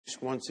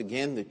once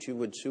again that you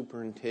would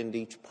superintend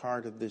each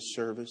part of this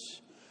service.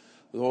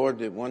 Lord,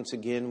 that once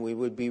again we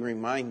would be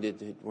reminded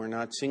that we're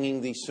not singing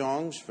these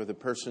songs for the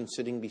person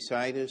sitting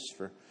beside us,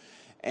 for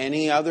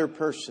any other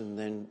person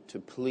than to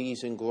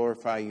please and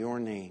glorify your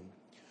name.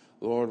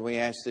 Lord, we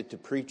ask that the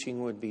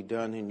preaching would be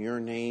done in your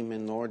name,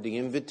 and Lord, the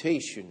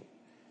invitation,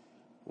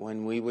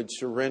 when we would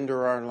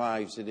surrender our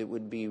lives, that it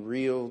would be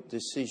real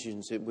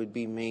decisions that would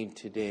be made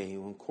today.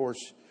 And of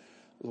course,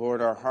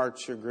 Lord, our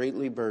hearts are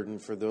greatly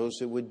burdened for those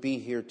that would be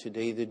here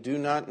today that do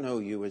not know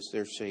you as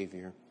their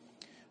Savior.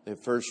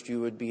 That first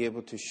you would be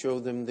able to show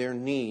them their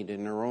need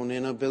and their own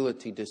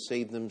inability to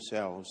save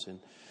themselves, and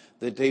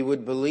that they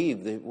would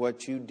believe that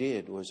what you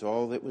did was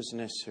all that was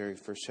necessary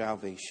for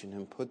salvation,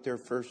 and put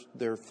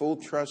their full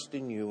trust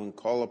in you and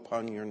call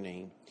upon your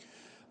name.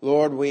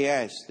 Lord, we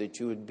ask that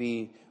you would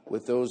be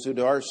with those that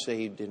are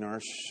saved and are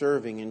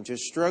serving and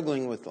just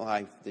struggling with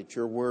life, that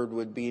your word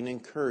would be an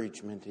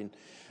encouragement and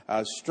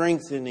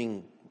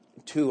strengthening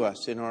to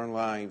us in our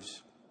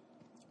lives,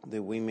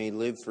 that we may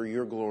live for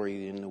your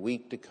glory in the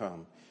week to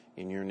come.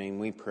 In your name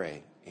we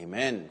pray.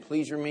 Amen.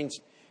 Please remain.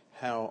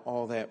 How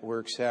all that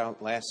works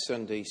out. Last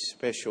Sunday's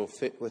special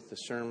fit with the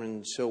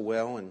sermon so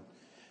well. And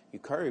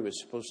Yukari was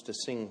supposed to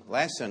sing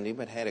last Sunday,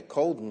 but had a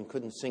cold and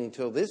couldn't sing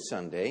till this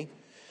Sunday.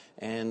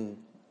 And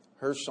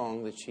her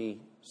song that she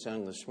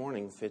sang this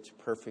morning fits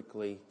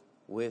perfectly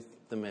with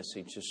the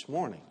message this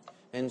morning.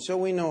 And so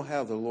we know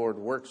how the Lord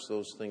works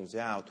those things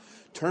out.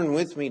 Turn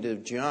with me to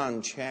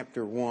John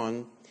chapter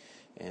 1,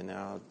 and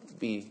I'll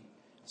be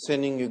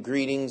sending you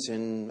greetings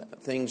and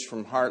things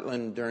from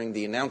Heartland during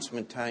the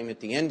announcement time at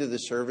the end of the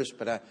service.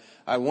 But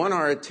I want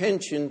our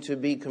attention to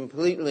be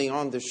completely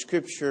on the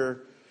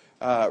Scripture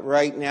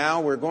right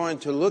now. We're going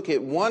to look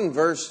at one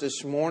verse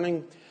this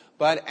morning.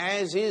 But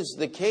as is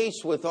the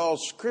case with all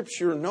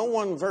Scripture, no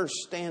one verse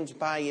stands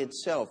by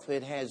itself.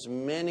 It has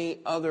many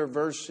other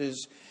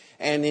verses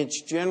and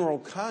its general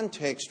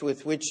context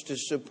with which to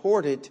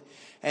support it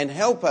and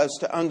help us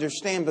to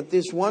understand. But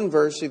this one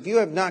verse, if you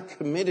have not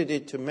committed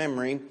it to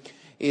memory,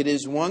 it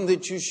is one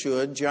that you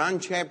should. John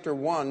chapter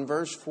 1,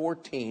 verse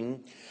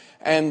 14.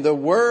 And the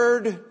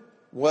Word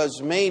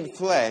was made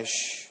flesh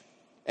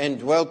and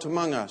dwelt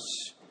among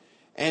us,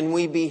 and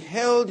we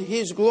beheld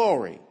his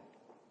glory,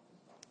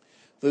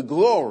 the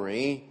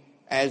glory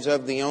as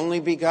of the only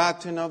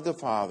begotten of the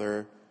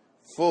Father,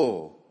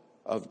 full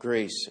of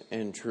grace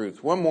and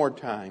truth. One more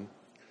time.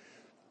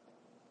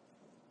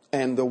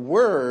 And the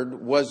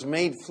Word was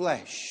made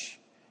flesh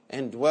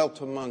and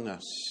dwelt among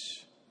us,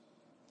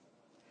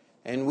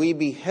 and we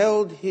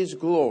beheld his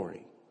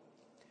glory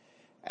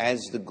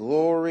as the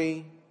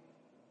glory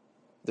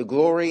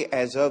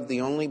as of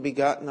the only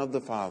begotten of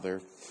the Father,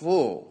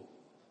 full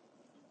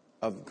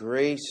of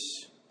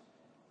grace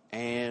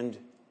and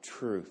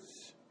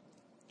truth.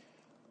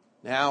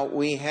 Now,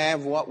 we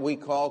have what we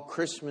call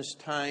Christmas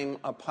time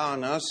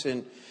upon us,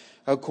 and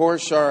of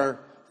course our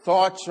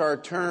thoughts are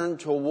turned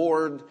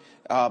toward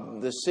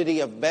the city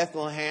of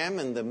Bethlehem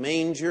and the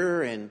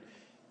manger,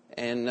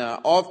 and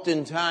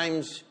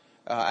oftentimes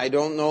I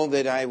don't know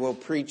that I will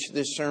preach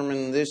this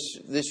sermon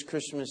this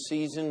Christmas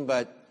season,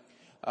 but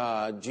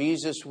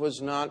Jesus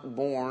was not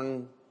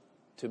born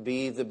to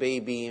be the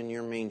baby in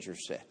your manger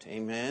set.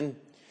 Amen.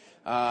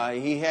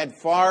 He had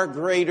far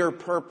greater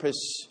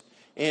purpose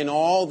in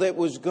all that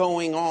was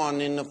going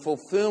on in the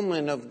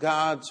fulfillment of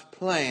God's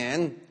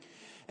plan.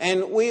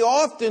 And we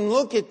often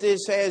look at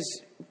this as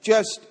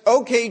just,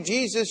 okay,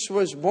 Jesus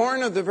was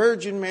born of the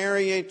Virgin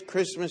Mary at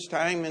Christmas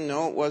time, and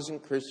no, it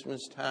wasn't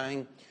Christmas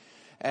time.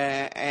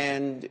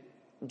 And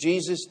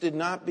Jesus did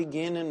not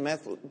begin in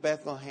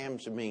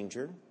Bethlehem's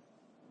manger.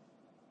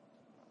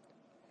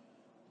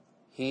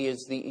 He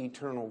is the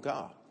eternal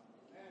God.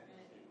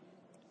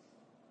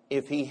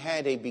 If he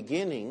had a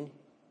beginning,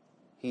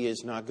 he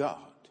is not God.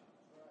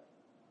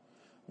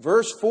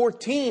 Verse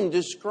 14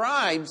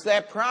 describes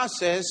that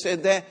process,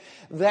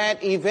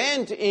 that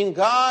event in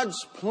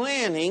God's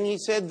planning. He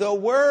said, the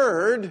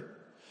Word.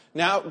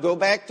 Now, go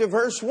back to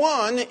verse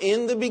 1.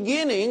 In the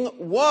beginning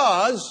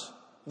was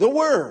the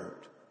Word.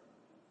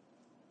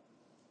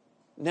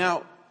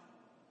 Now,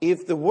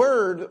 if the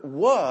Word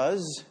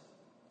was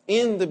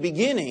in the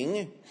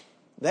beginning,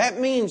 that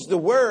means the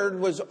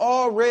Word was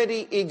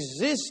already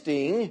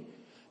existing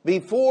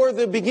before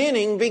the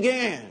beginning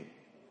began.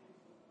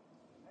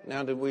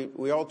 Now, did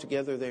we all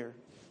together there?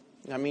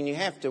 I mean, you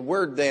have to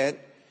word that.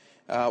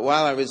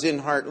 While I was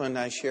in Heartland,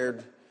 I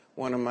shared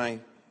one of my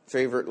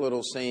favorite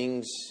little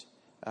sayings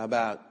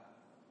about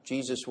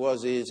Jesus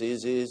was,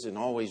 is, and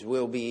always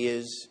will be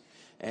is.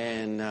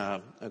 And,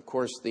 of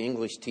course, the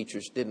English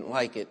teachers didn't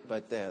like it,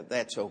 but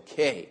that's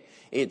okay.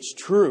 It's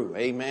true.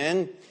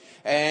 Amen.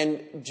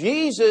 And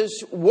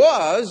Jesus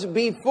was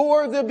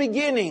before the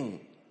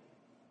beginning.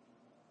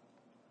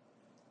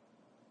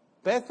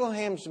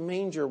 Bethlehem's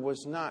manger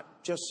was not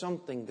just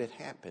something that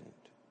happened.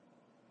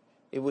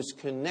 It was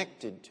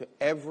connected to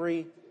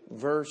every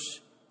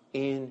verse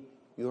in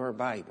your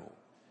Bible.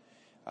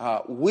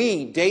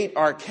 We date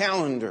our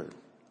calendar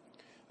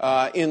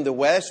in the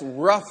West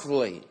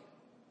roughly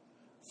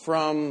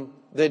from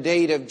the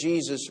date of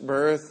Jesus'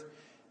 birth.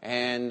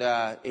 And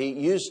it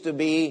used to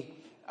be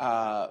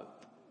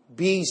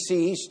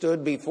BC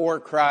stood before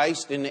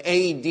Christ, and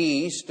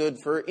AD stood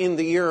for in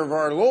the year of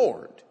our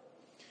Lord.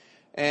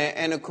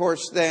 And of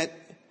course, that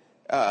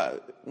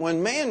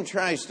when man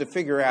tries to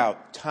figure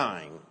out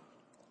time,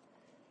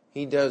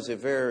 he does a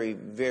very,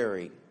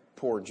 very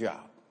poor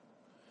job.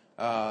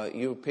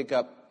 You pick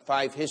up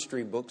 5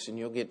 history books and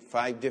you'll get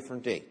 5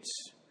 different dates.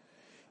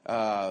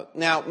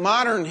 Now,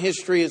 modern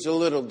history is a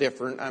little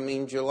different. I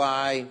mean,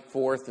 July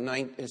 4th,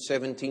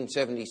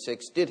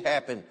 1776 did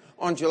happen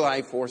on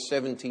July 4th,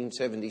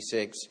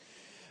 1776.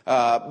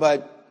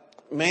 But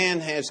man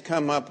has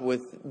come up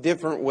with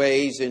different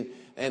ways,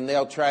 and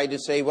they'll try to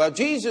say, well,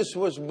 Jesus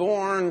was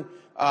born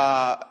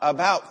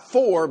about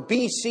 4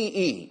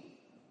 BCE.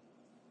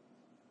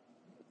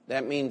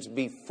 That means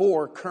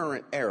before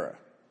current era.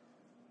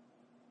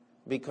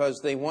 Because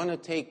they want to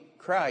take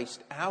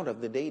Christ out of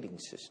the dating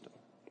system.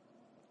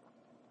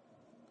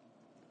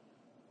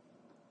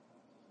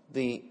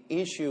 The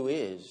issue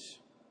is,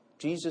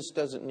 Jesus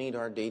doesn't need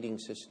our dating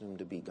system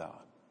to be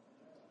God.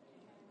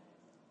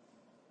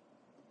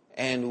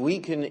 And we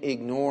can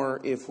ignore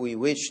if we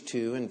wish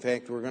to. In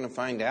fact, we're going to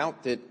find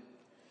out that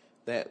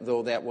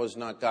though that was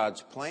not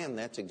God's plan,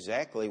 that's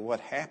exactly what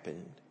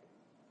happened.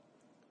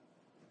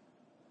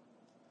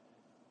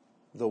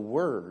 The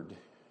Word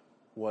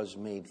was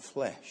made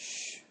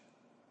flesh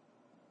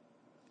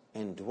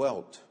and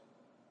dwelt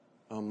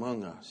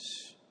among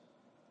us.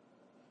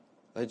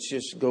 Let's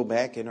just go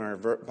back in our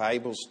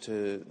Bibles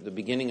to the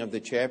beginning of the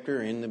chapter.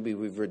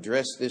 We've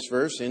addressed this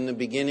verse. In the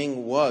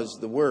beginning was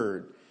the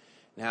Word.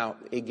 Now,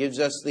 it gives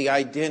us the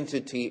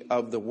identity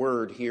of the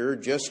Word here.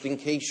 Just in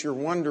case you're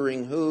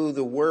wondering who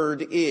the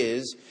Word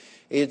is,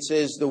 it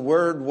says the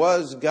Word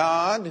was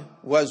God,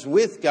 was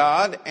with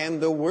God,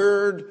 and the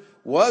Word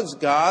was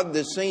God.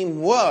 The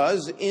same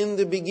was in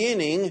the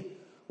beginning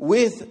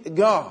with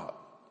God.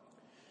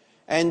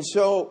 And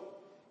so,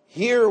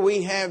 here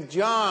we have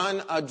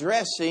John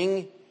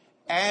addressing,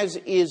 as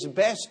is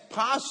best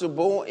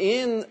possible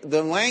in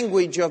the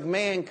language of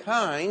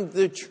mankind,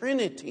 the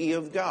Trinity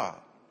of God.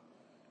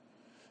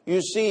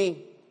 You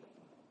see,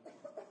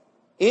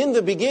 in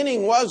the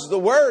beginning was the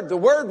Word. The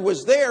Word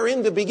was there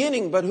in the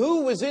beginning. But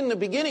who was in the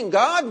beginning?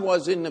 God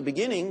was in the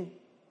beginning.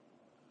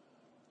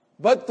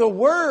 But the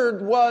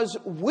Word was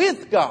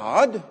with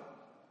God,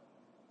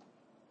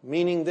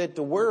 meaning that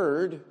the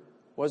Word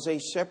was a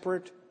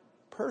separate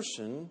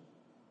person.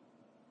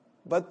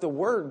 But the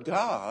Word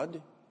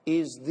God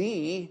is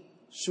the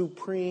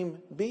supreme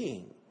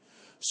being.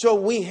 So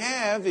we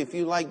have, if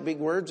you like big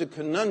words, a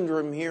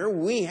conundrum here.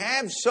 We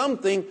have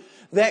something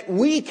that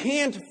we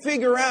can't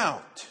figure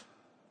out.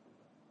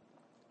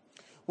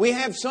 We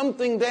have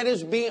something that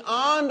is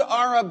beyond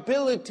our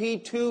ability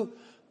to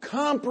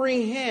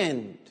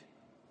comprehend.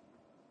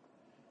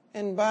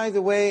 And by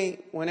the way,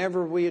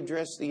 whenever we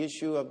address the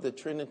issue of the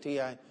Trinity,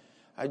 I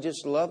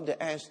just love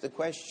to ask the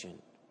question,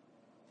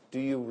 do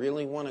you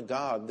really want a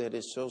God that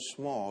is so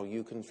small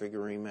you can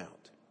figure Him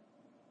out?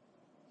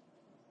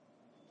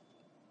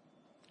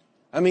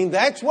 I mean,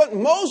 that's what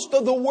most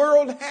of the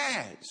world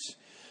has.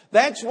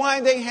 That's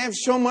why they have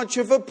so much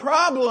of a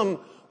problem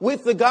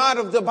with the God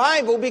of the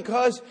Bible,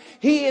 because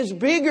He is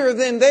bigger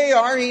than they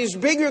are. He is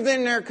bigger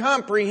than their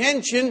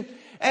comprehension.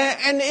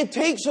 And it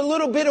takes a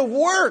little bit of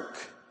work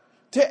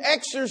to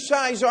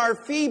exercise our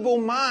feeble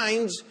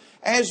minds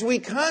as we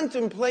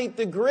contemplate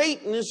the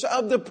greatness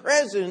of the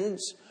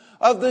presence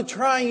of the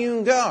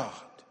triune God.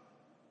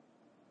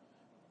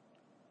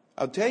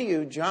 I'll tell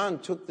you, John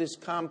took this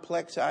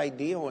complex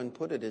ideal and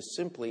put it as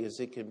simply as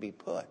it could be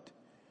put.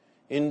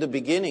 In the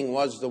beginning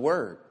was the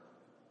Word.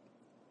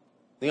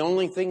 The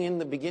only thing in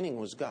the beginning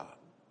was God.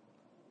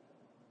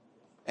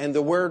 And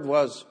the Word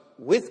was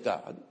with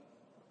God.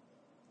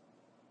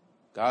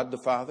 God the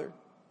Father,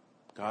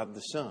 God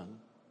the Son.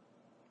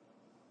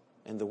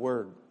 And the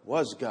Word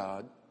was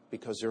God,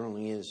 because there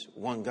only is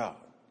one God.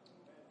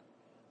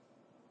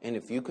 And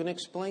if you can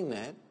explain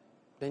that,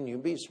 then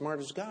you'll be as smart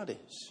as God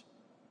is.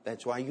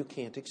 That's why you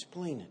can't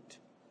explain it.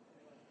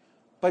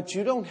 But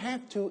you don't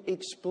have to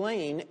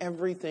explain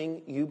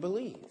everything you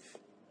believe.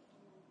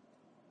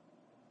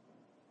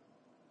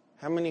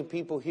 How many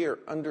people here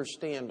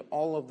understand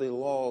all of the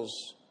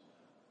laws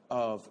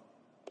of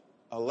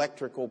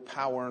electrical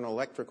power and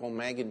electrical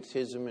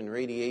magnetism and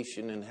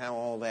radiation and how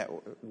all that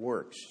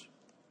works?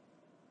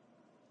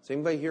 Does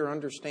anybody here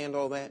understand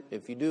all that?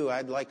 If you do,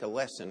 I'd like a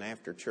lesson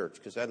after church,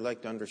 because I'd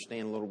like to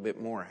understand a little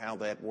bit more how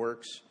that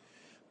works.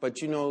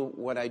 But you know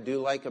what I do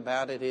like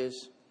about it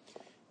is,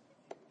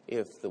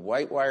 if the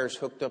white wire's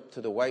hooked up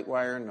to the white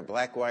wire and the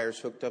black wire's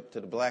hooked up to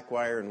the black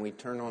wire and we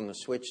turn on the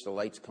switch, the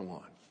lights come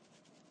on.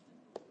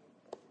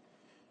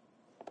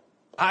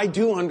 I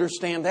do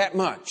understand that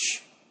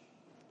much.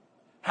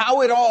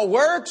 How it all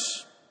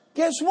works,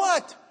 guess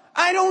what?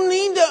 I don't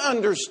need to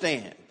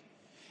understand.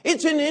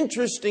 It's an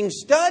interesting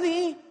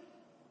study.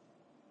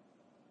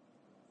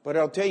 But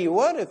I'll tell you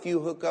what, if you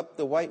hook up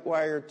the white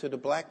wire to the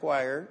black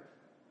wire,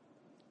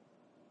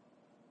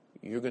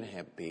 you're going to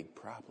have big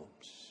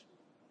problems.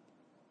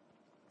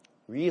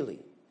 really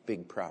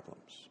big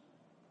problems.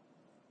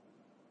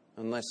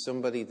 Unless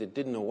somebody that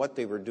didn't know what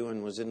they were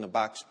doing was in the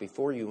box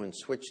before you and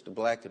switched to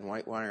black and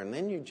white wire, and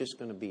then you're just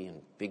going to be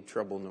in big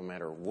trouble no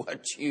matter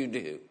what you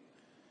do.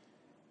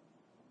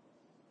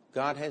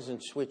 God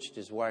hasn't switched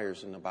his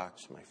wires in the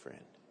box, my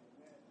friend.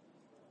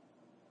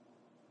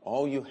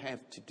 All you have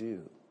to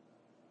do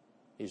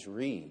is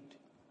read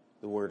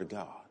the Word of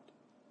God.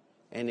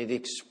 And it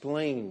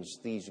explains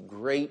these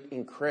great,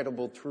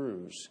 incredible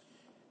truths.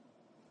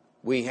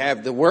 We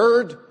have the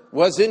Word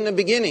was in the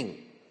beginning.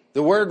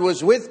 The Word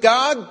was with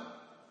God,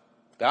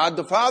 God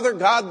the Father,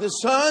 God the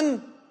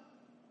Son.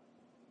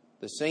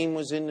 The same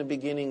was in the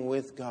beginning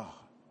with God.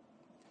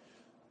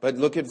 But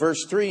look at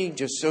verse 3,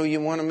 just so you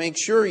want to make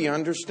sure you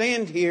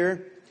understand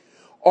here.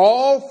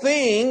 All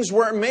things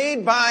were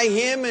made by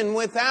him, and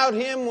without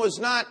him was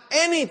not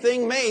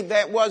anything made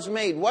that was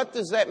made. What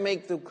does that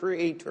make the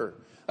Creator?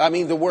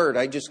 The Word.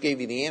 I just gave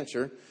you the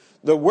answer.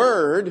 The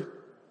Word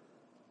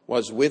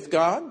was with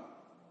God.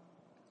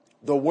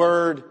 The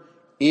Word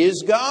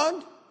is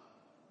God.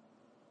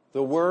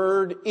 The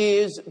Word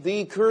is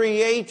the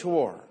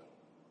Creator.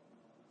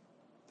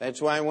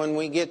 That's why when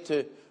we get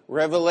to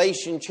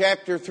Revelation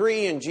chapter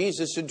 3 and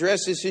Jesus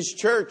addresses his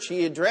church,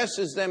 he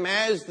addresses them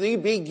as the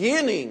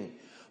beginning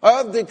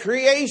of the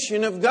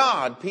creation of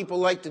God. People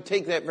like to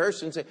take that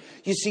verse and say,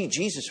 you see,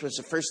 Jesus was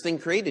the first thing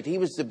created. He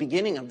was the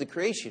beginning of the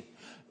creation.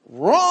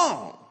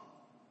 Wrong.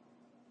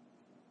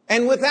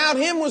 And without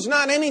him was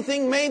not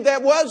anything made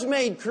that was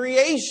made.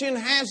 Creation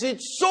has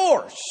its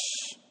source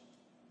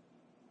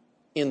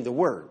in the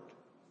Word.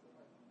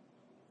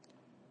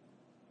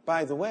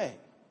 By the way,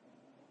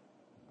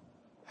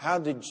 how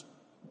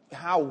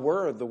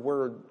were the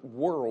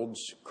worlds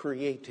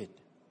created?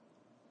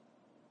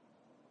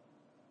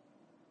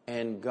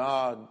 And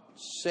God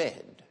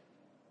said,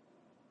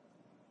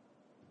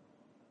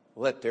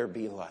 let there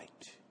be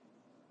light.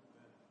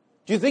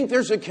 Do you think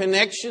there's a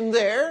connection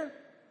there?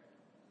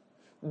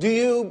 Do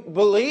you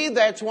believe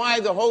that's why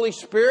the Holy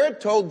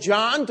Spirit told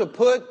John to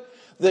put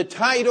the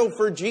title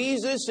for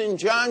Jesus in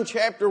John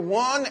chapter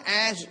 1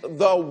 as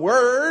the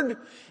Word?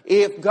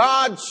 If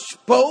God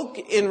spoke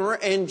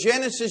in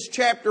Genesis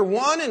chapter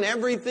 1 and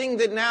everything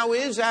that now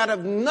is out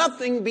of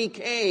nothing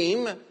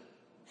became,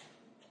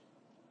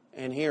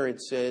 and here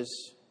it says,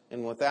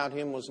 and without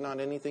him was not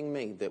anything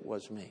made that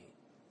was made.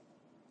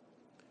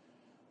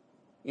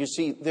 You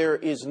see, there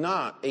is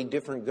not a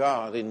different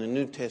God in the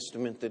New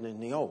Testament than in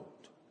the Old.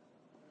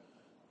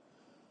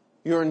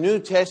 Your New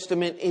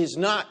Testament is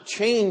not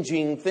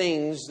changing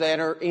things that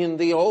are in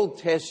the Old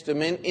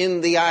Testament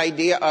in the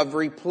idea of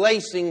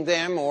replacing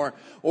them or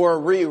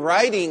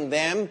rewriting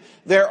them.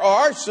 There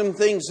are some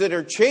things that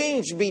are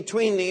changed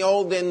between the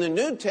Old and the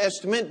New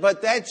Testament,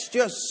 but that's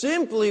just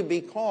simply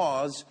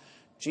because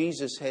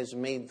Jesus has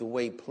made the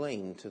way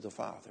plain to the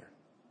Father.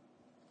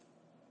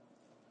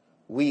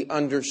 We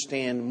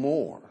understand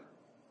more.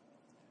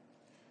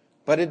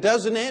 But it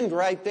doesn't end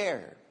right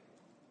there.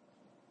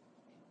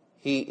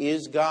 He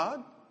is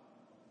God.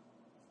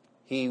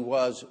 He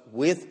was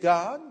with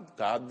God,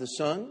 God the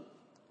Son.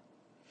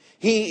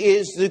 He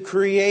is the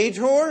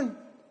Creator.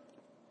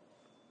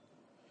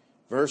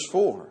 Verse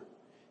 4,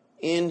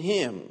 in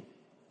him,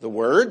 the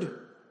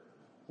Word,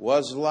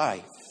 was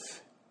life.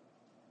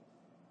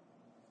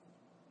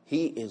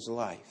 He is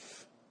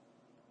life.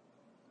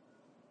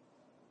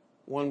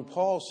 When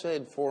Paul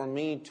said, for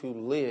me to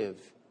live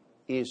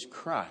is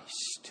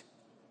Christ,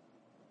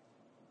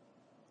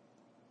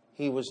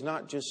 he was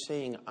not just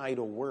saying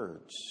idle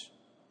words.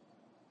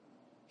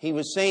 He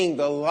was saying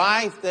the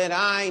life that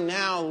I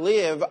now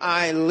live,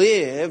 I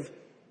live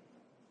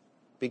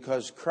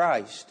because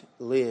Christ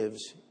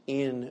lives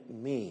in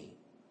me.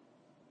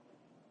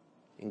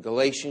 In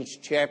Galatians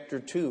chapter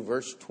 2,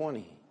 verse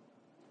 20,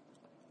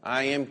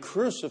 I am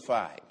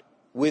crucified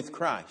with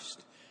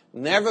Christ.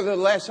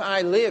 Nevertheless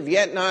I live,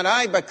 yet not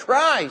I, but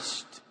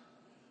Christ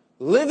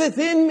liveth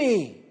in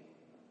me.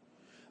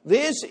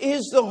 This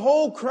is the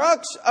whole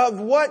crux of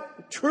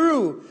what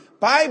true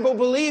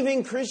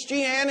Bible-believing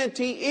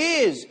Christianity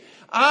is.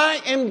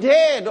 I am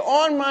dead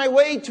on my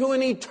way to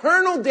an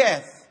eternal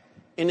death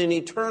in an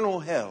eternal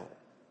hell.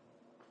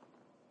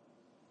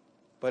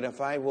 But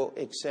if I will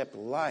accept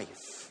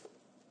life,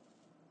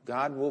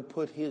 God will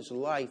put his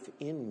life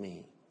in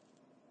me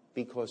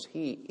because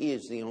he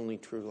is the only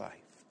true life.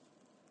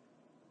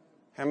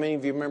 How many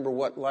of you remember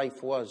what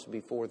life was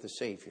before the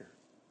Savior?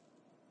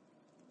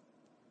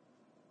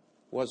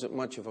 Wasn't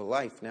much of a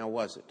life, now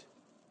was it?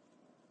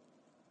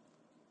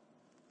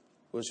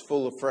 It was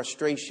full of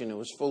frustration. It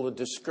was full of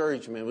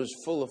discouragement. It was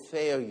full of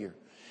failure.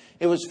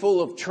 It was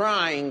full of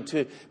trying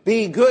to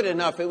be good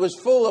enough. It was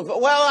full of,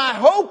 well, I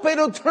hope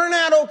it'll turn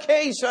out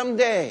okay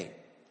someday.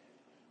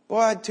 Boy,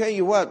 I tell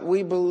you what,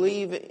 we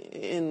believe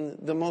in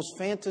the most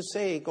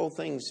phantasaical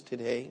things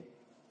today.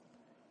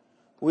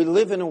 We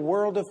live in a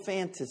world of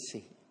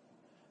fantasy,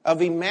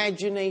 of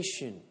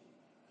imagination.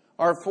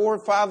 Our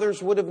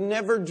forefathers would have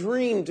never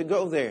dreamed to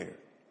go there.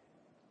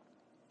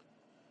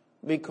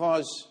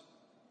 Because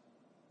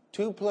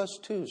 2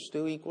 + 2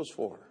 still equals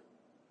 4.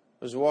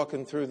 I was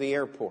walking through the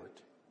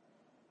airport.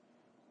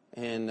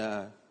 in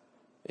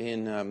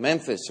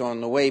Memphis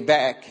on the way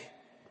back,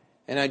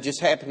 and I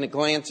just happened to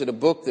glance at a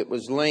book that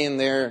was laying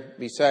there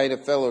beside a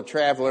fellow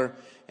traveler,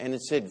 and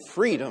it said,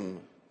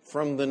 "Freedom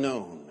from the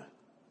Known."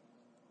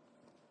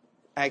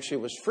 Actually,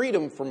 it was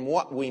freedom from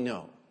what we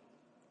know.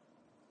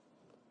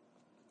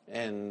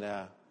 And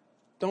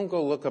don't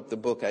go look up the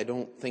book. I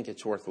don't think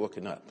it's worth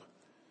looking up.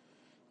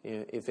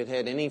 If it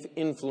had any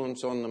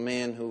influence on the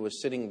man who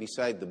was sitting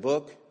beside the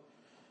book,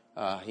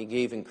 he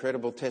gave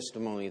incredible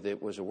testimony that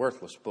it was a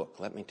worthless book,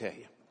 let me tell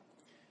you.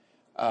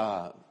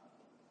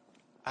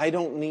 I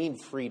don't need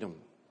freedom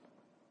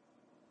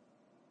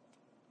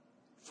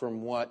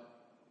from what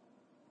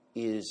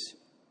is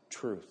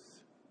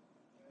truth.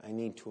 I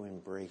need to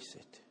embrace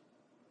it.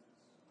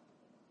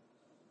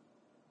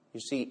 You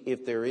see,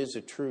 if there is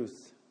a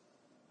truth,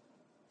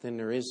 then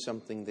there is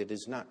something that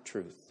is not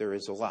truth. There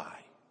is a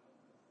lie.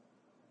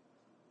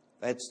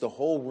 That's the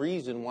whole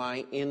reason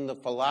why in the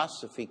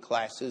philosophy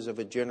classes of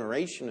a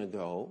generation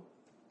ago,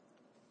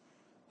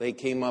 they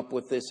came up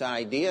with this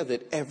idea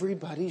that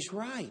everybody's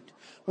right.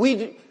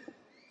 We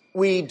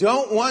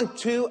don't want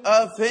to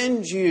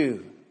offend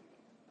you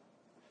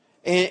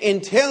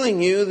in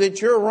telling you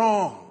that you're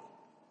wrong.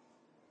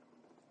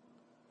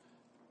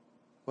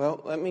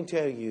 Well, let me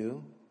tell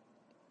you,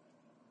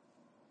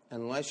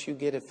 unless you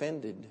get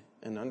offended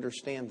and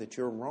understand that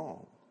you're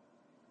wrong,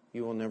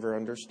 you will never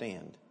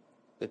understand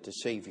that the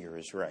Savior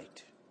is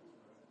right.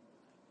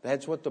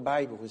 That's what the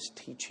Bible is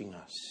teaching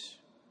us.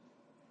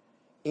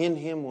 In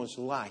Him was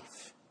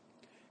life.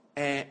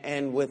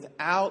 And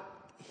without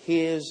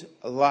His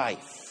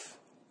life,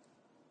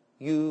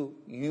 you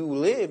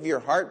live, your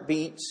heart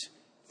beats,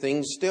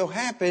 things still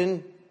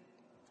happen.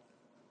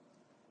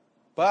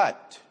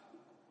 But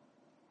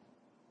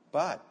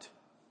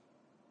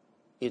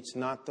it's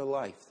not the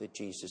life that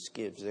Jesus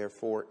gives.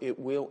 Therefore, it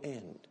will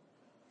end.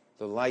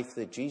 The life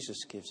that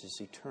Jesus gives is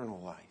eternal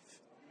life.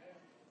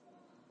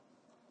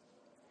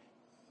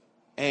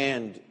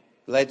 And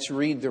let's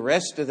read the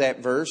rest of that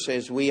verse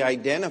as we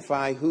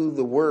identify who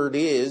the Word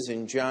is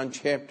in John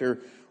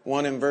chapter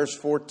 1 and verse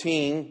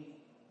 14.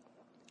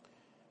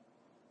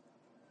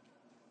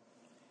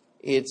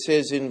 It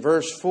says in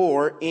verse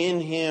 4,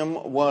 "In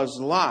Him was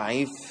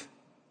life,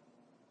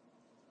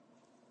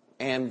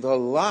 and the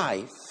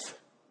life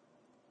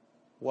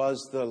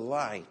was the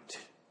light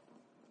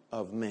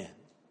of men."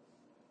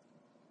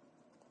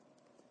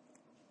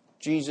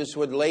 Jesus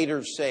would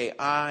later say,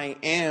 "I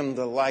am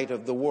the light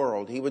of the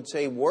world." He would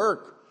say,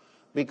 "Work,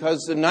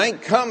 because the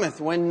night cometh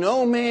when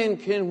no man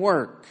can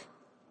work."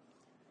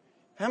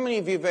 How many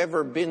of you have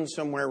ever been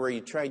somewhere where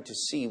you tried to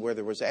see where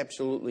there was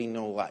absolutely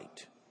no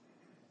light?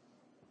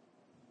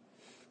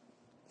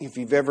 If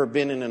you've ever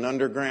been in an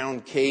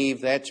underground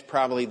cave, that's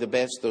probably the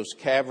best, those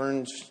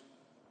caverns.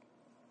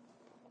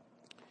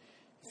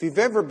 If you've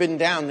ever been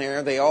down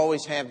there, they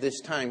always have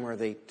this time where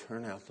they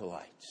turn out the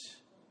lights.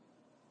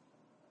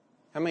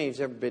 How many of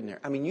you have ever been there?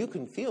 I mean, you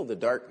can feel the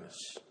darkness.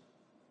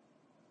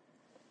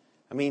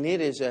 I mean, it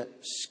is a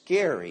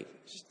scary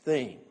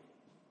thing.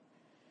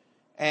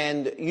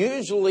 And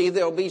usually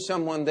there'll be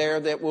someone there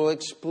that will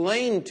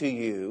explain to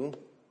you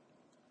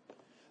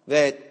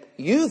that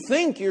you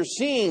think you're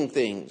seeing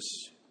things.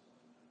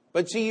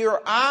 But see,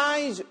 your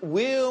eyes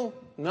will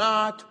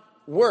not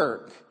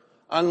work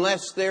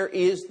unless there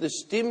is the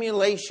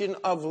stimulation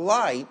of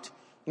light,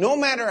 no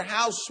matter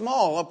how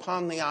small,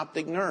 upon the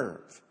optic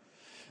nerve.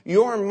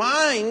 Your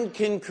mind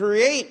can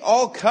create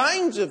all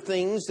kinds of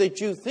things that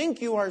you think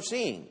you are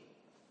seeing.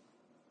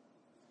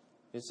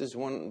 This is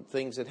one of the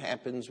things that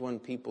happens when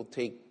people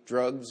take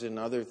drugs and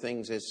other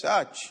things as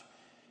such,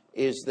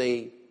 is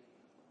they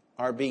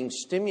are being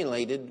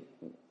stimulated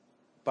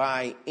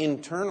by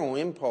internal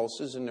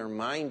impulses, and their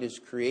mind is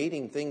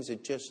creating things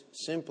that just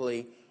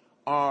simply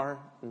are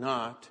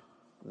not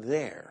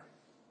there.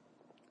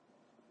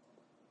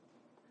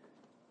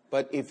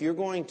 But if you're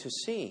going to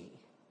see,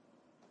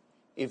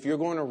 if you're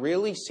going to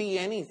really see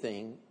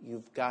anything,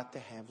 you've got to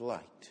have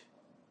light.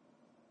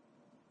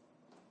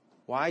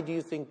 Why do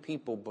you think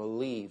people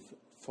believe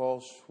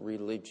false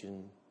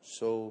religion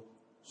so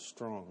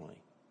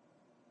strongly?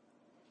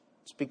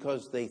 It's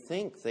because they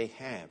think they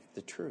have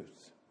the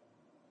truth.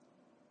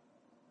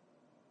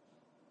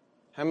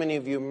 How many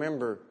of you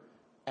remember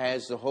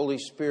as the Holy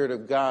Spirit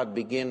of God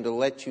began to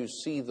let you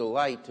see the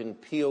light and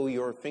peel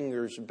your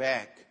fingers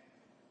back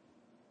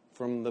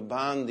from the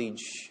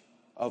bondage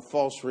of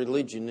false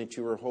religion that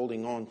you were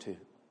holding on to?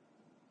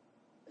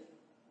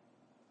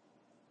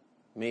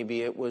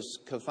 Maybe it was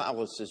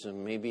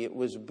Catholicism, maybe it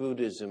was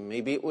Buddhism,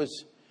 maybe it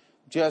was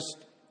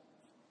just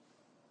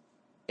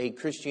a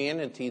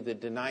Christianity that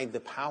denied the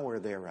power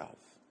thereof,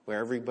 where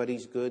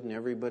everybody's good and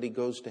everybody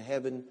goes to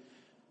heaven.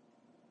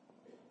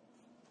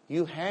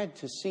 You had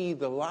to see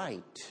the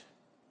light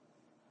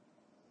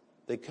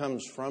that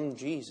comes from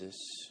Jesus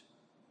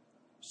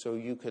so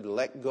you could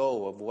let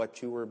go of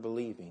what you were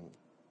believing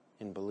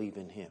and believe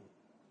in Him.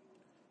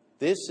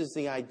 This is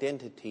the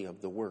identity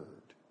of the Word.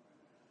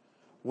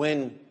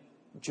 When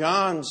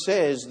John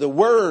says the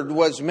Word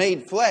was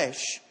made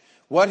flesh,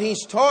 What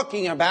he's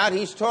talking about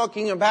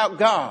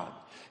God.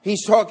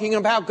 He's talking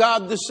about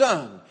God the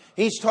Son.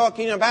 He's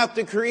talking about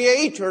the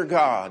Creator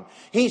God.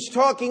 He's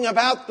talking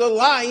about the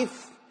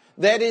life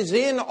that is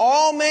in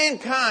all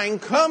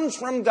mankind comes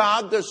from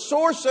God. The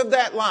source of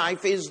that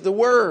life is the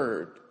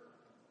Word.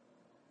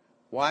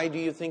 Why do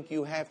you think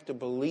you have to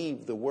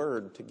believe the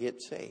Word to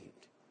get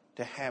saved,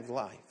 to have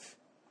life?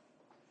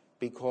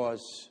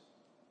 Because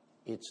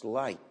it's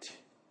light.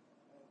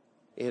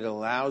 It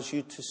allows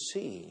you to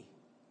see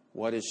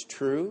what is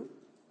true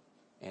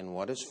and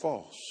what is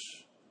false.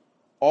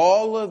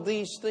 All of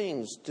these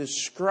things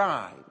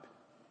describe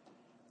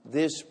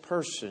this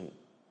person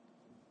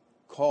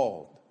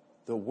called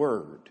the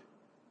Word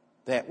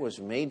that was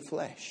made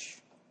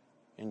flesh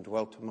and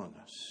dwelt among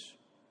us.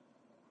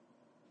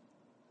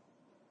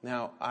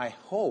 Now, I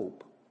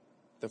hope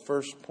the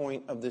first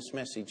point of this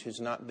message has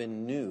not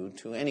been new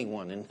to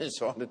anyone in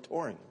this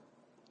auditorium.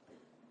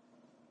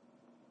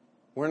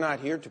 We're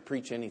not here to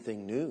preach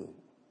anything new.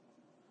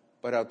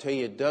 But I'll tell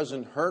you, it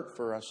doesn't hurt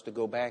for us to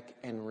go back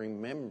and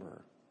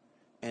remember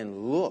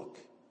and look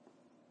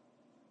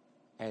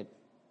at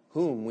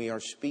whom we are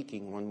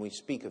speaking when we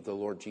speak of the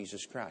Lord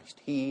Jesus Christ.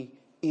 He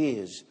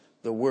is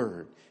the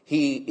Word.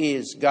 He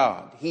is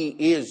God. He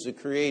is the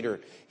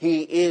Creator.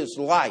 He is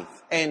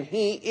life. And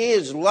He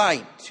is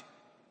light.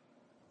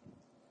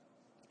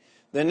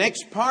 The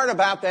next part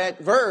about that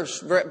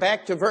verse,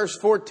 back to verse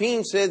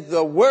 14, said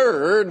the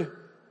Word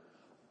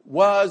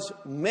was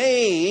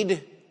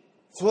made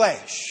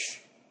flesh.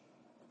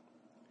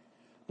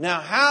 Now,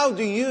 how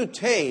do you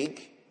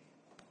take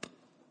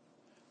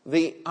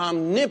the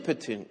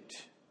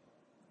omnipotent,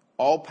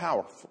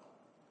 all-powerful,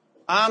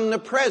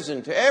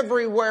 omnipresent,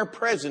 everywhere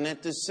present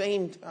at the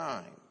same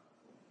time,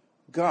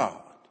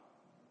 God,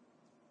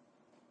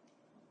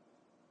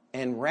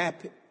 and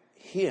wrap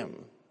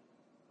Him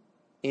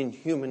in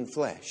human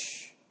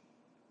flesh?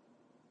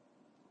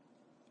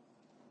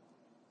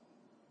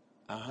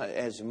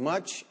 As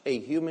much a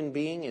human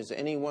being as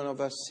any one of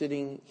us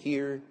sitting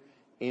here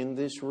in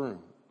this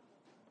room,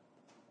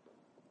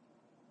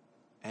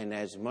 and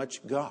as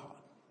much God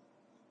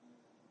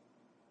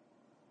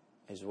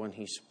as when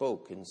He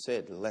spoke and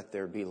said, "Let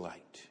there be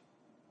light."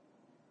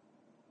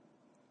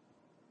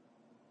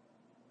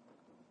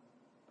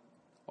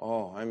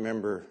 Oh, I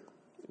remember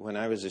when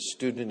I was a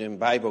student in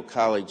Bible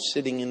college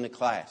sitting in the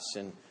class,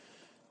 and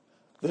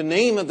the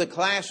name of the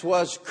class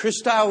was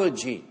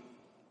Christology,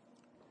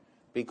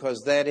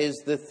 because that is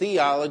the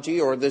theology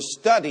or the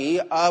study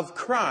of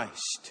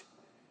Christ.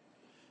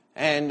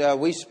 And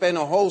we spent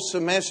a whole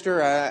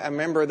semester. I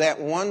remember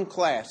that one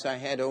class, I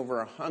had over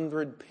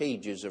 100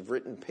 pages of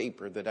written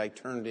paper that I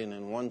turned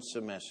in one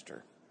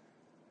semester.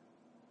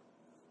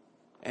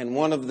 And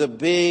one of the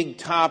big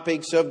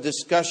topics of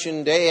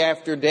discussion day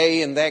after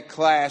day in that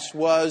class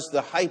was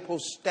the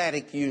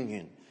hypostatic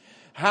union.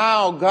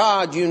 How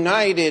God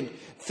united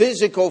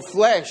physical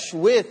flesh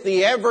with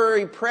the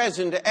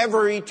ever-present,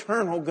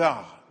 ever-eternal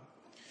God.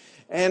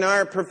 And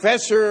our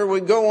professor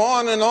would go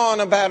on and on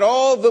about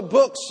all the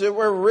books that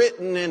were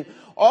written and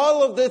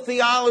all of the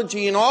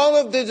theology and all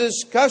of the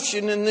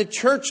discussion and the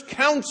church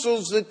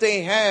councils that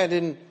they had.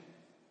 And,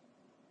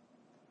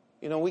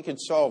 you know, we could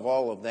solve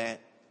all of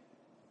that.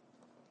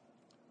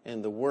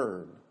 And the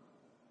Word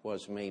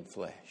was made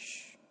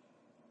flesh.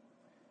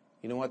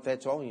 You know what?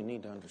 That's all you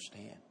need to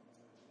understand.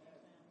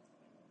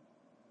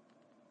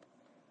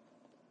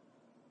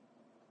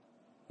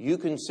 You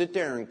can sit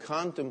there and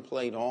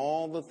contemplate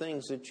all the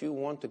things that you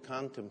want to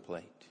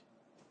contemplate.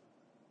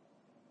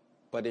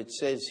 But it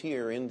says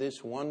here in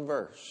this one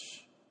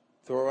verse,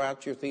 throw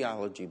out your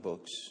theology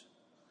books,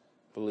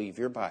 believe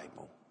your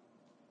Bible.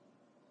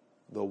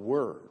 The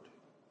Word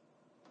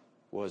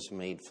was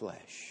made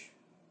flesh.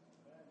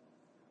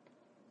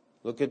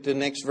 Look at the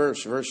next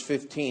verse, verse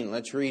 15.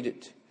 Let's read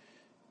it.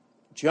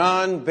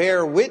 John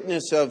bare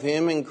witness of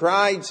Him and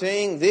cried,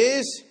 saying,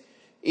 "This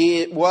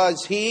it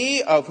was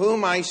He of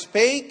whom I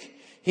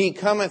spake. He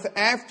cometh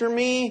after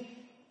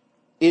me,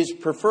 is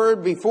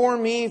preferred before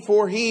me,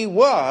 for He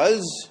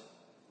was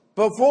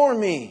before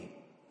me."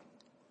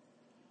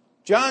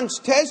 John's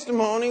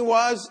testimony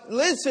was,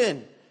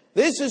 listen,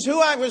 this is who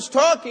I was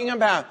talking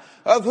about,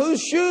 of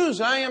whose shoes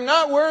I am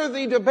not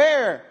worthy to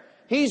bear.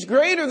 He's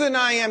greater than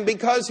I am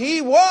because He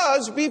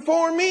was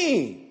before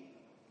me.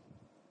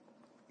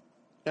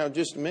 Now,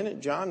 just a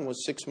minute, John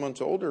was 6 months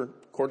older,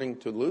 according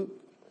to Luke,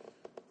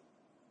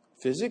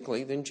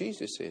 physically than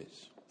Jesus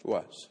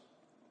was.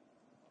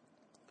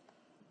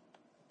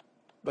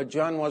 But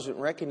John wasn't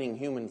reckoning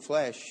human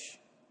flesh.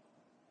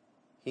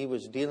 He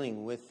was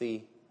dealing with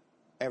the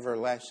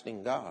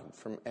everlasting God,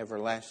 from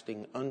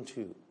everlasting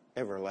unto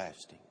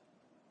everlasting.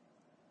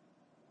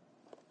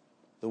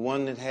 The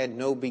one that had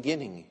no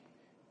beginning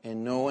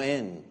and no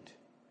end.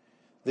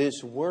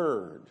 This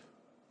Word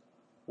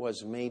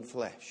was made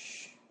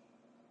flesh.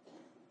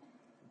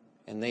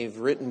 And they've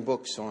written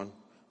books on,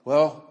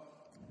 well,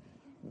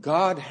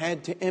 God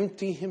had to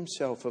empty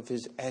Himself of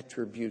His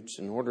attributes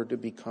in order to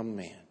become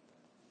man.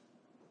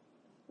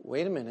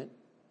 Wait a minute.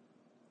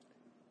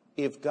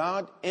 if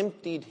God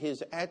emptied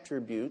his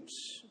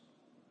attributes,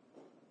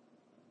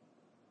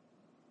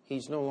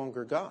 he's no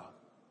longer God.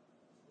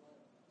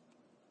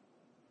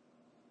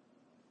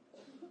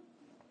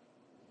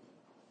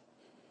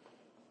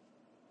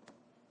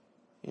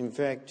 In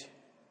fact,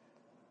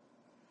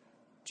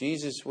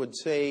 Jesus would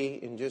say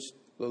in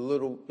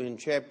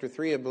chapter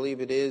 3, I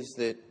believe it is,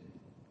 that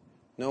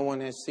no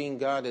one has seen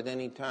God at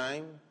any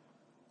time.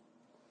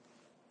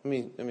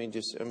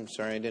 I'm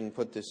sorry, I didn't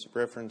put this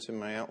reference in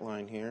my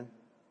outline here.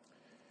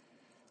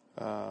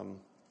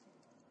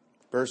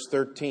 Verse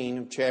 13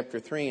 of chapter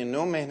 3, and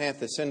no man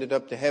hath ascended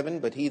up to heaven,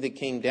 but he that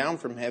came down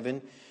from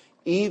heaven,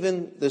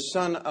 even the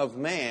Son of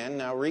Man.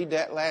 Now read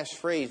that last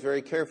phrase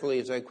very carefully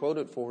as I quote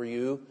it for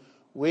you,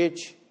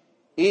 which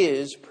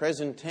is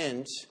present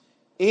tense,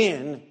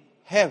 in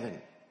heaven.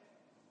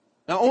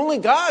 Now only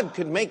God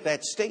could make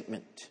that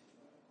statement.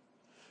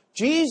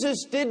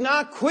 Jesus did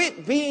not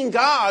quit being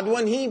God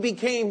when he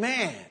became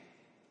man.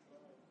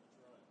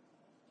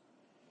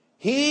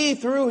 He,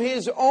 through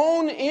his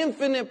own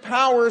infinite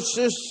power,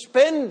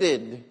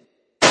 suspended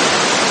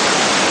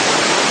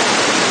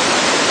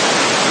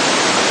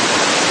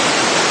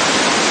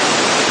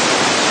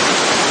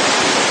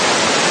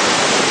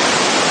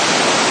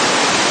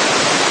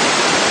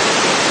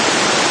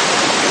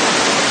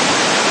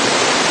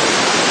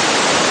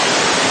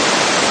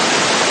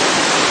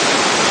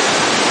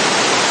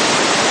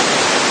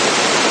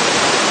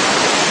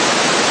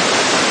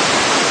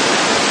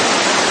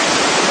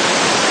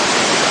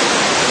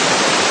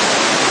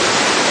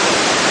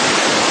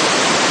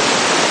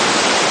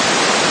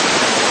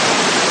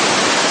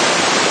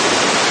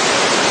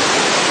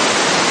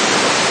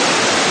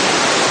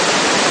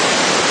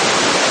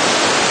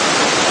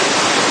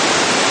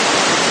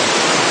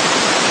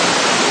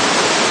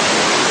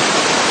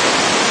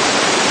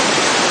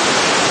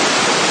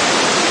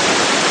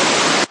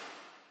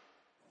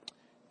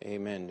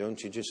Amen.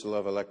 Don't you just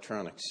love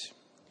electronics?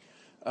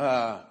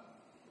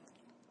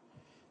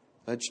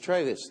 Let's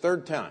try this.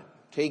 Third time.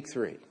 Take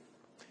 3.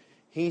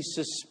 He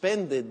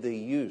suspended the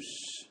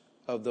use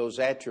of those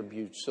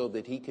attributes so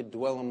that he could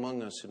dwell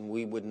among us and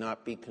we would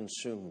not be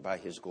consumed by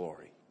his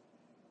glory.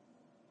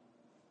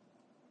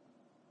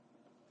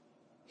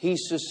 He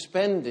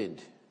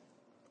suspended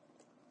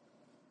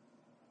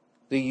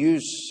the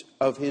use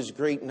of his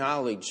great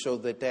knowledge so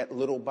that that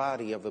little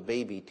body of a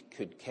baby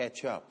could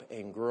catch up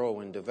and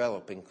grow and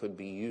develop and could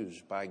be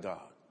used by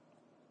God.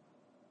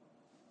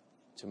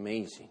 It's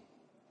amazing.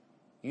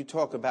 You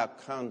talk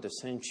about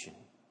condescension.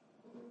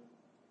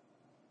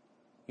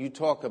 You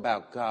talk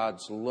about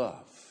God's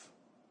love.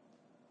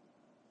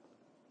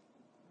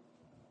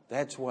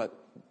 That's what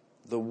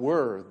the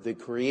Word, the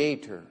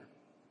Creator,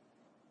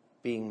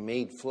 being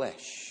made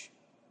flesh.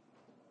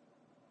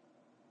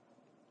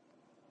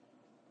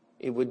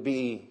 It would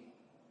be,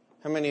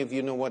 how many of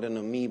you know what an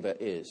amoeba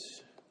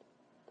is?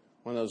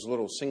 One of those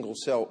little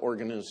single-cell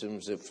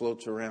organisms that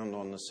floats around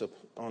on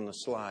the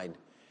slide.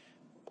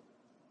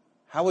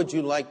 How would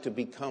you like to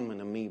become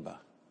an amoeba?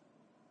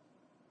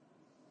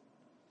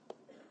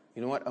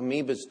 You know what?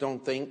 Amoebas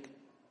don't think.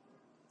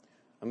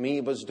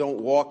 Amoebas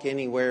don't walk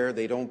anywhere.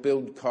 They don't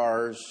build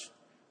cars.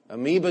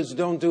 Amoebas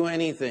don't do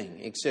anything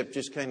except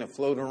just kind of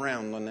float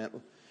around on that.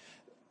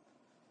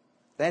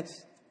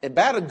 That's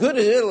about as good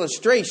an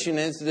illustration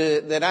as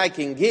that I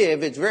can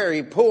give. It's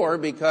very poor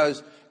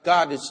because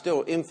God is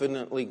still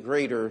infinitely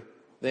greater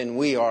than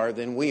we are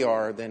than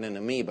an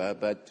amoeba.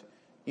 But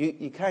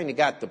you kind of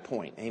got the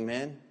point.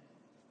 Amen?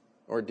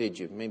 Or did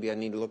you? Maybe I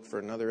need to look for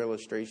another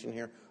illustration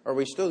here. Are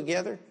we still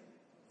together?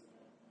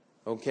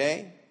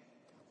 Okay.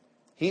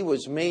 He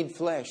was made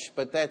flesh,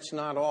 but that's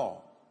not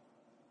all.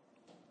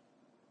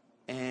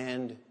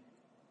 And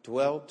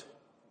dwelt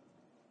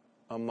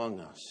among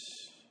us.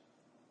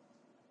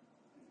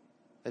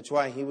 That's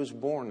why he was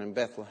born in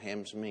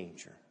Bethlehem's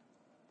manger.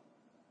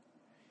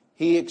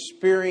 He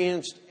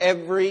experienced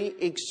every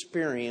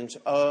experience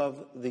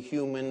of the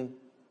human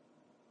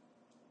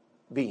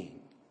being.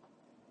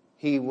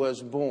 He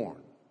was born.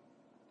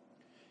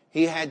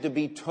 He had to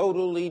be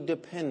totally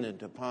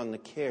dependent upon the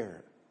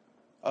care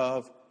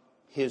of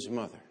his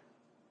mother.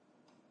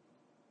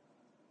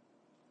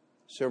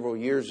 Several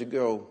years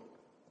ago,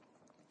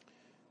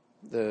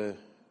 the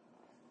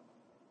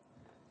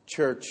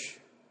church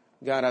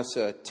got us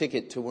a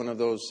ticket to one of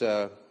those,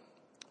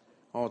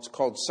 it's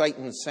called Sight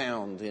and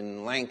Sound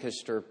in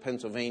Lancaster,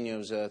 Pennsylvania. It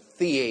was a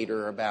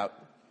theater about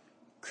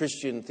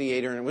Christian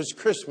theater, and it was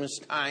Christmas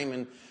time,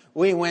 and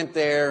we went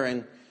there,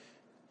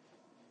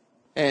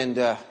 and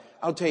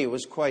I'll tell you, it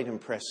was quite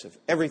impressive.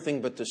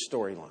 Everything but the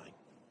storyline.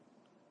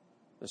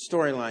 The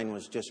storyline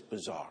was just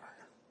bizarre.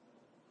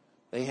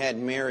 They had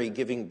Mary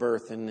giving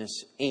birth and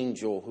this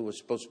angel who was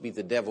supposed to be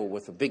the devil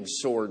with a big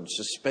sword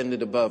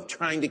suspended above,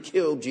 trying to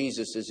kill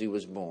Jesus as he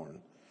was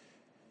born.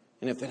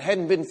 And if it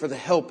hadn't been for the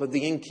help of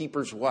the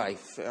innkeeper's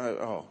wife,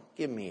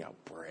 give me a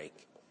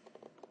break.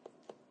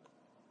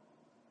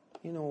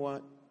 You know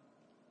what?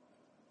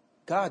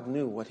 God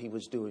knew what he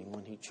was doing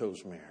when he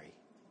chose Mary.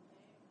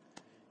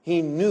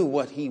 He knew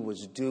what he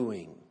was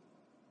doing.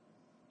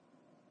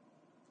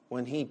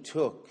 when He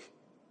took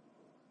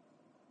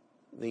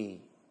the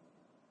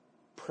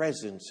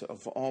presence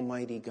of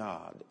Almighty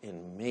God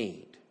and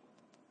made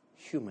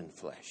human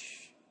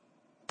flesh.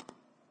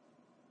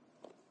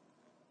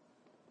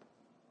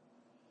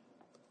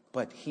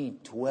 But He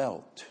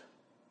dwelt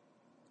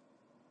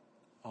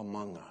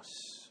among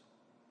us.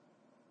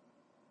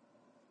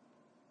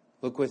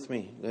 Look with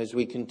me as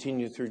we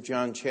continue through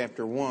John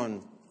chapter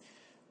 1.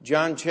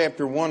 John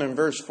chapter 1 and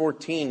verse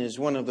 14 is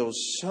one of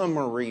those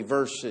summary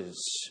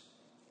verses.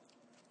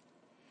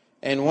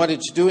 And what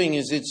it's doing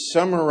is it's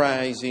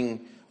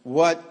summarizing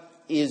what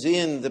is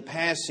in the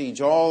passage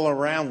all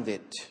around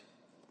it.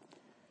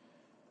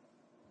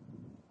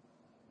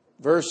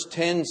 Verse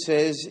 10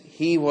 says,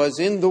 He was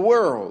in the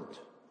world,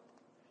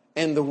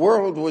 and the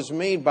world was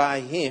made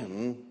by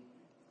Him,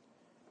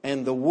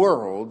 and the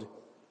world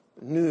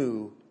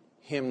knew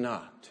Him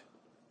not.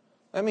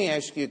 Let me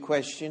ask you a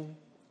question.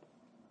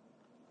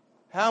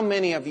 How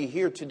many of you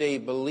here today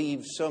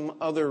believe some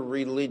other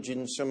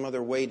religion, some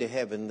other way to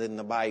heaven than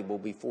the Bible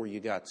before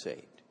you got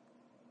saved?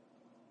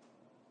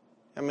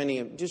 How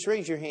many? Just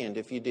raise your hand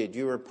if you did.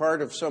 You were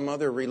part of some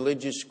other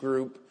religious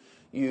group.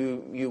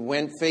 You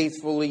went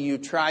faithfully. You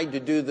tried to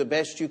do the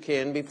best you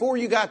can before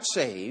you got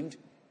saved.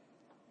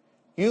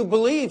 You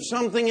believe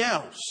something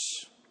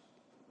else.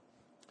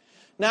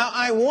 Now,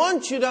 I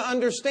want you to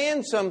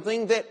understand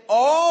something, that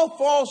all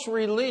false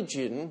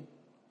religion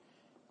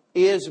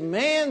is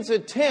man's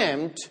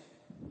attempt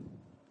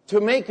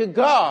to make a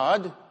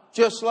God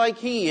just like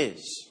he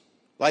is,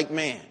 like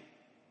man.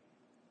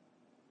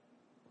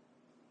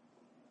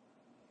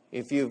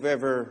 If you've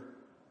ever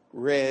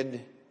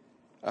read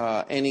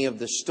any of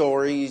the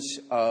stories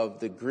of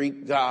the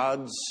Greek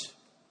gods,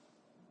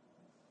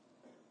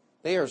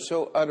 they are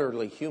so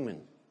utterly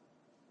human.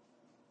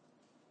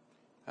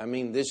 I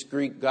mean, this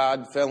Greek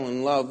god fell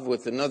in love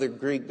with another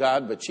Greek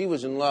god, but she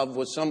was in love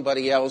with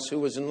somebody else who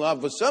was in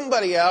love with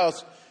somebody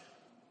else.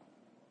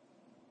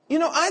 You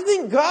know, I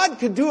think God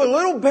could do a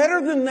little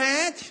better than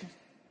that.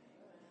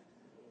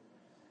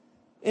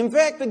 In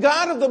fact, the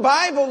God of the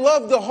Bible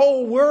loved the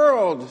whole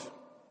world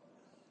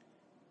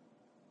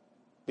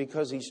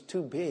because He's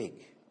too big.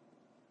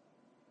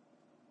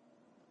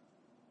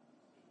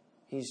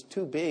 He's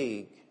too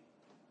big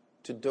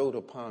to dote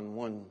upon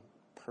one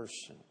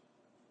person.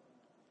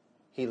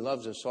 He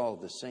loves us all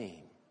the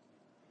same.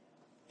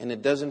 And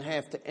it doesn't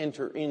have to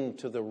enter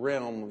into the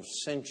realm of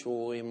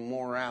sensual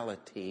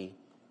immorality,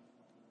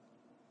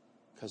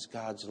 because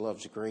God's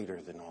love's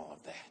greater than all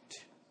of that.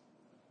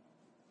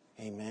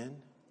 Amen?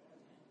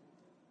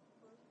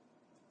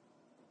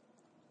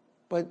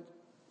 But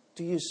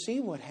do you see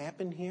what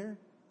happened here?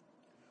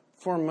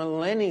 For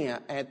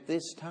millennia at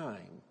this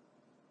time,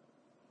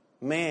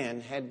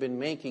 man had been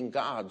making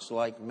gods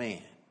like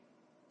man.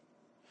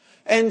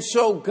 And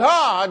so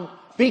God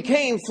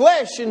became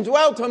flesh and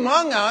dwelt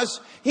among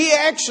us. He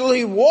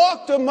actually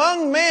walked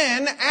among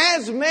men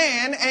as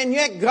man, and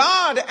yet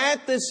God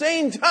at the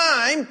same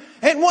time.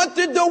 And what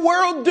did the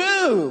world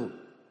do?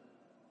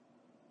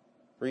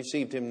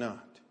 Received Him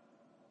not.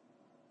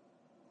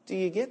 Do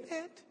you get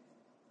that?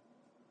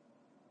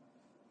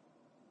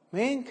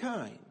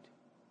 Mankind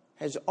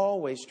has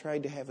always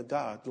tried to have a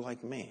God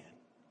like man.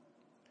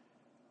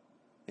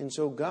 And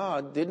so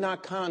God did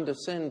not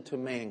condescend to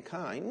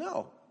mankind.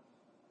 No.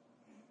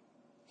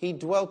 He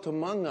dwelt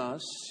among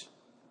us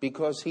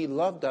because He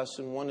loved us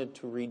and wanted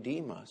to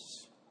redeem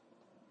us.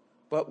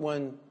 But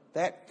when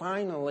that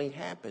finally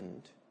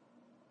happened,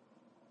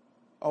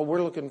 oh,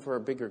 we're looking for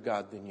a bigger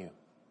God than you.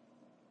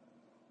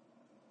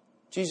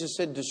 Jesus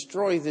said,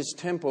 destroy this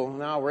temple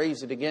and I'll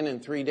raise it again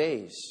in 3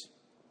 days.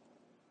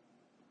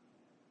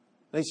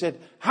 They said,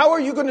 how are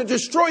you going to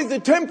destroy the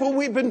temple?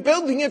 We've been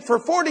building it for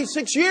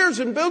 46 years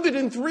and build it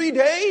in 3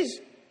 days.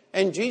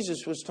 And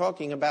Jesus was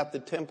talking about the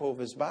temple of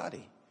His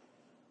body.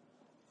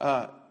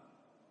 The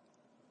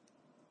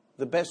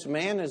best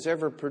man has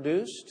ever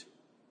produced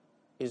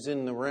is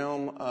in the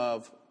realm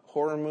of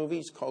horror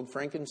movies called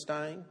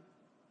Frankenstein.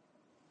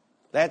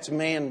 That's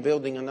man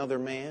building another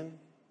man.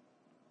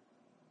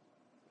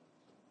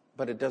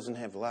 But it doesn't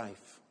have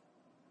life.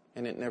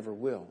 And it never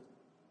will.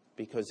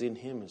 Because in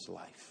Him is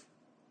life.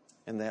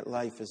 And that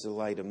life is the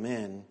light of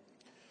men.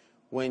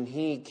 When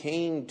He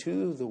came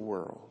to the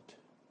world,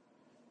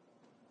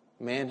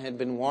 man had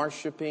been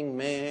worshiping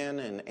man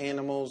and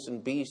animals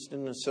and beasts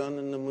and the sun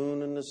and the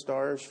moon and the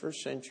stars for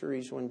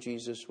centuries when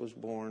Jesus was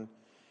born.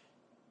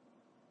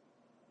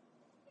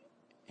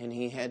 And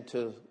He had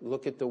to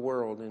look at the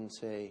world and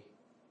say,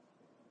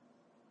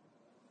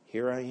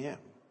 here I am.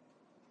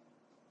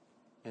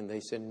 And they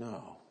said,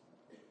 no,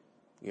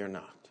 you're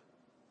not.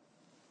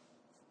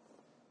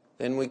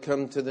 Then we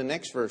come to the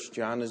next verse.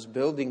 John is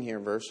building here,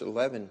 verse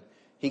 11.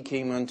 He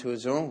came unto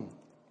His own,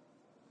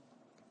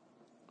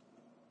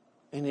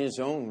 and His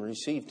own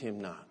received Him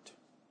not.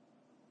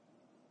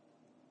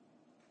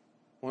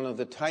 One of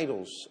the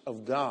titles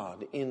of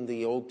God in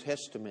the Old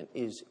Testament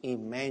is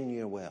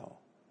Emmanuel.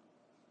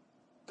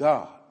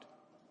 God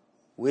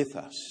with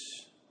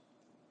us.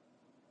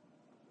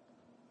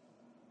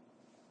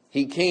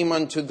 He came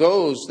unto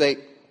those that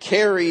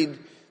carried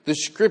the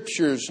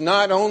Scriptures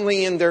not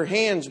only in their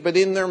hands, but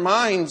in their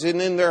minds and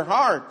in their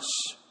hearts.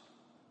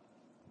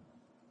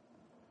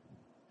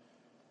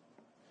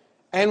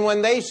 And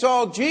when they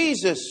saw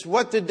Jesus,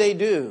 what did they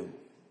do?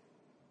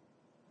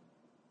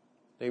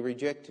 They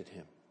rejected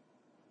him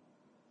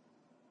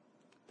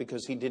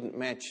because he didn't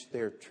match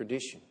their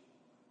tradition.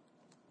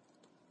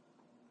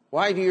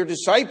 Why do your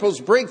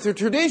disciples break the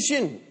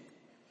tradition?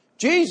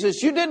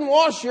 Jesus, you didn't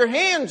wash your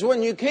hands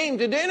when you came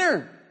to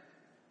dinner.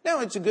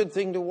 Now, it's a good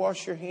thing to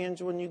wash your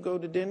hands when you go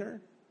to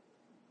dinner,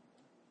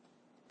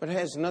 but it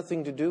has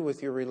nothing to do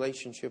with your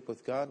relationship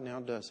with God, now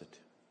does it?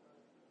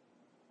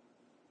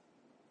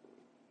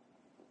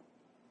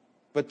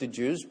 But the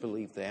Jews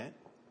believed that.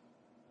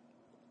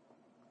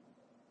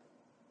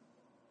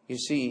 You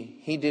see,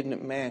 he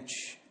didn't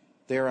match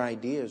their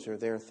ideas or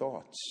their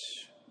thoughts.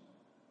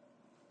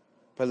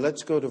 But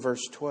let's go to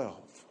verse 12.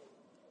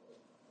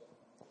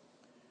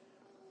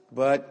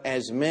 But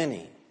as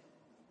many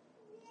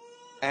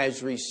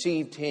as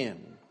received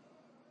him,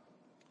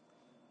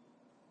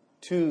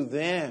 to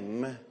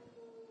them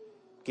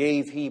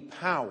gave he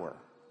power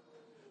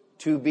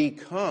to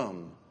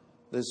become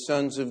the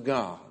sons of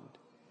God,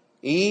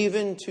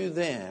 even to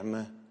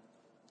them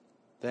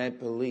that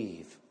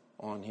believe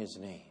on his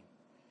name.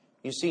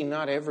 You see,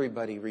 not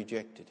everybody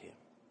rejected him.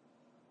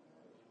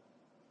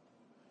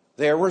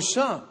 There were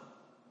some.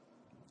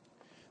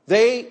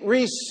 They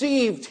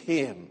received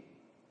him.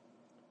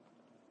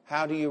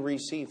 How do you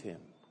receive him?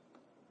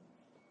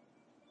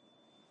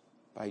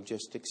 By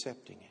just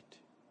accepting it.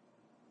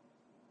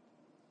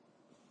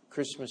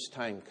 Christmas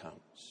time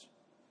comes.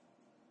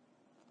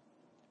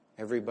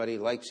 Everybody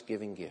likes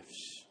giving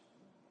gifts.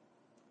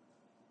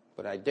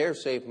 But I dare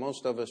say if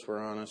most of us were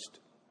honest,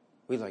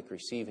 we like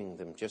receiving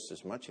them just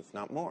as much, if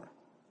not more.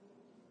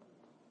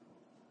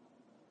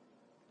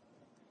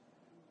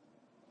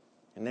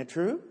 Isn't that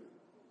true?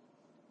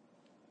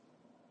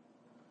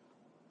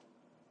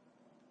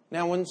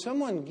 Now, when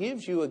someone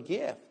gives you a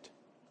gift,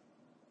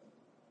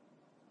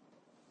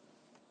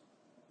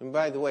 and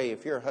by the way,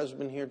 if you're a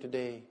husband here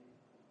today,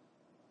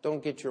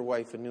 don't get your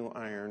wife a new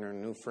iron or a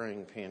new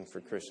frying pan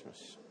for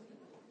Christmas.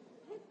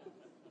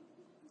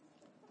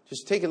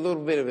 Just take a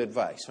little bit of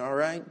advice, all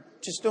right?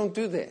 Just don't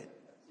do that.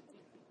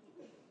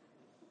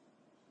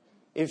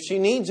 If she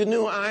needs a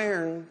new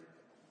iron,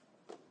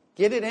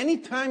 get it any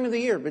time of the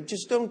year, but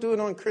just don't do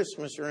it on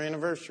Christmas or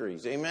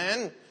anniversaries.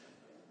 Amen?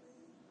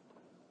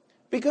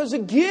 Because a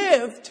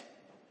gift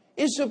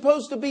is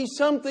supposed to be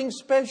something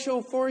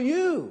special for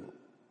you.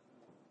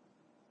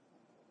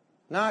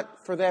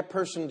 Not for that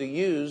person to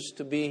use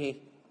to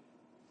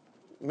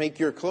make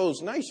your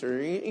clothes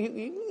nicer.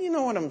 You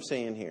know what I'm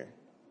saying here.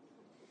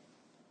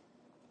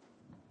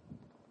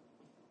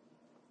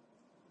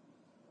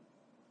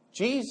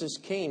 Jesus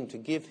came to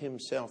give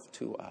himself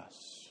to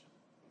us.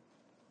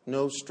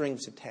 No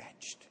strings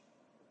attached.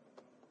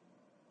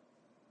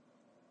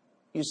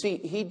 You see,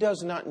 he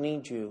does not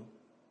need you.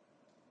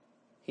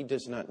 He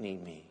does not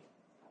need me.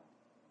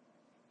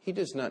 He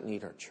does not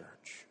need our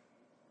church.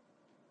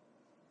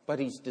 But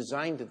he's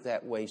designed it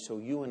that way so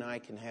you and I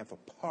can have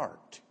a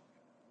part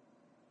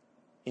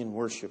in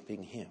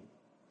worshiping him,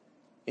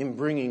 in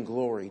bringing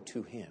glory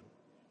to him,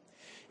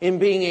 in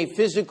being a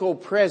physical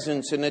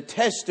presence and a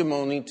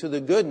testimony to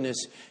the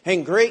goodness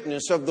and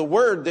greatness of the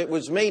Word that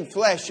was made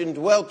flesh and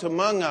dwelt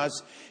among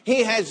us.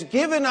 He has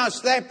given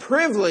us that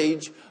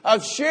privilege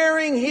of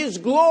sharing his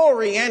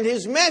glory and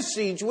his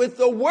message with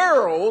the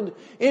world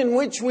in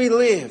which we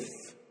live.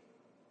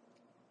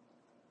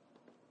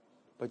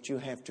 But you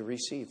have to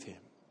receive him.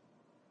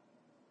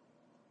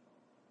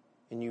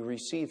 And you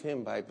receive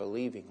him by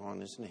believing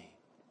on his name.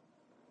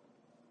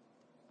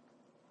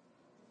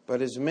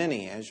 But as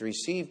many as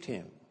received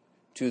him,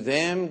 to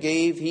them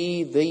gave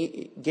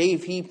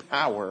he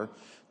power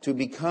to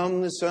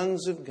become the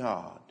sons of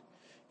God,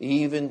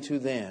 even to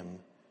them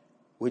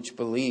which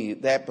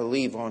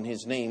believe on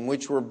his name,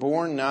 which were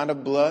born not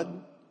of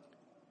blood,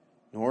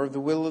 nor of the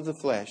will of the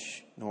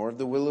flesh, nor of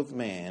the will of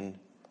man,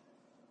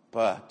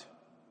 but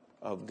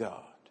of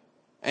God.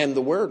 And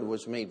the Word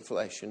was made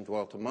flesh and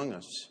dwelt among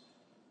us.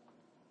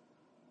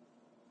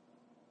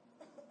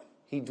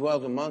 He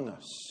dwelt among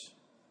us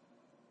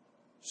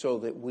so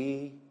that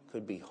we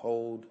could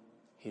behold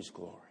his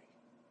glory.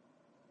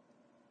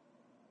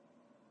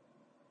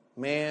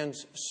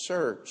 Man's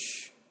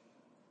search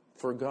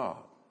for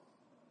God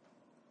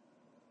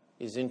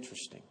is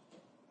interesting.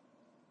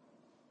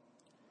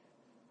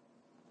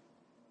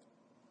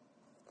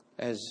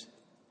 As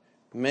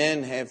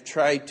men have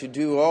tried to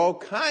do all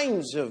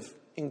kinds of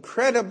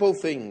incredible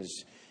things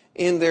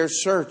in their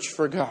search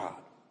for God,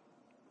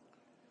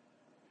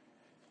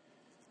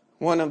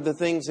 one of the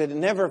things that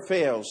never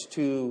fails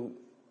to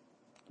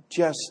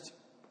just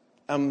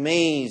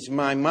amaze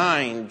my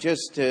mind,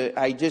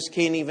 I just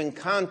can't even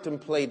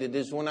contemplate it,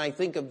 is when I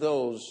think of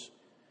those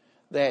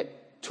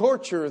that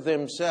torture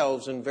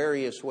themselves in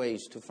various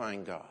ways to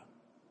find God.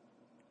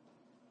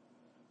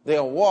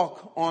 They'll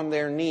walk on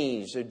their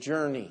knees a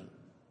journey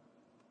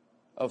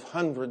of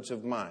hundreds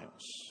of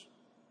miles.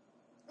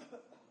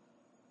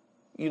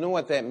 you know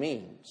what that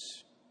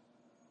means?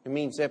 It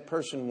means that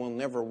person will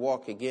never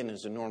walk again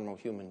as a normal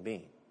human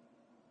being.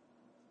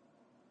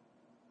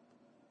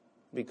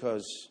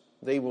 Because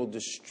they will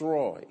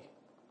destroy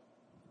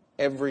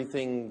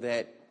everything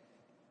that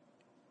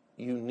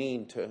your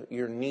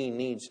knee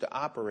needs to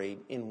operate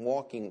in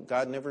walking.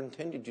 God never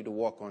intended you to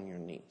walk on your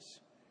knees.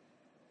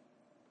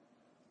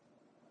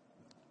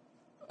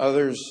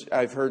 Others,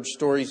 I've heard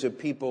stories of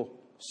people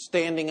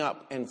standing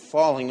up and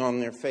falling on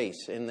their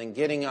face, and then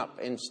getting up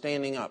and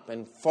standing up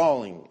and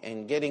falling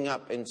and getting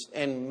up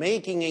and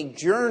making a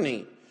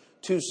journey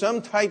to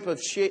some type of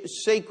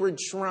sacred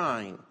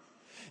shrine.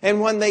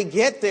 And when they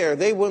get there,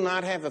 they will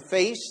not have a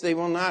face, they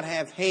will not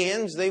have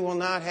hands, they will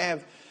not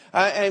have,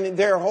 and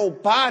their whole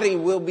body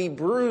will be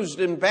bruised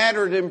and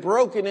battered and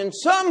broken, and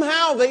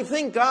somehow they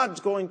think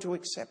God's going to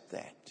accept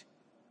that.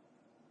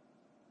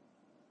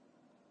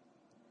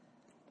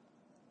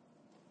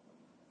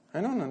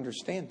 I don't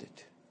understand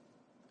it.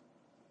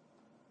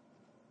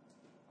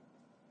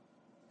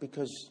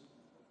 Because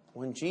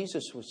when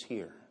Jesus was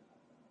here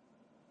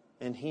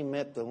and he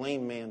met the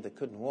lame man that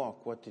couldn't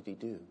walk, what did he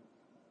do?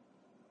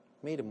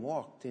 Made him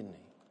walk, didn't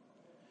he?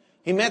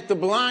 He met the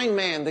blind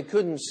man that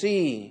couldn't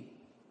see.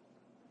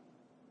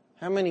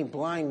 How many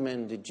blind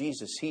men did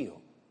Jesus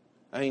heal?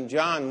 I mean,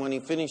 John, when he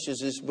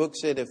finishes his book,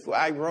 said, if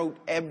I wrote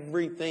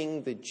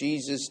everything that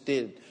Jesus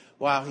did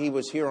while he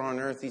was here on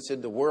earth, he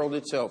said the world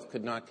itself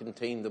could not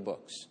contain the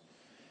books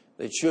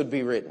that should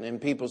be written.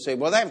 And people say,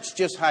 well, that's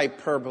just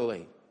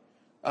hyperbole.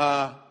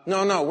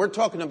 No, we're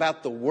talking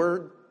about the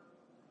Word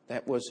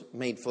that was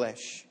made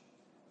flesh.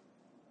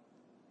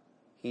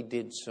 He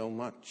did so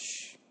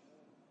much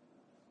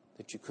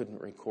that you couldn't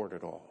record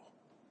it all.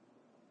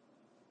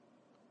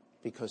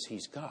 Because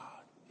he's God.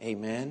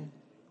 Amen?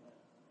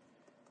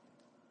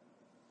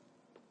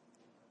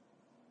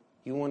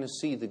 You want to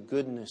see the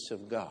goodness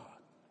of God.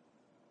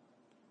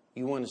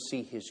 You want to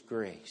see his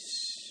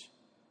grace.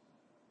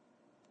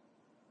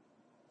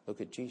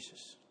 Look at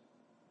Jesus.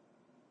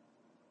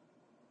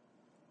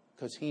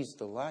 Because he's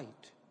the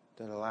light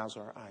that allows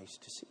our eyes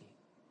to see.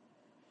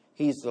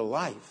 He's the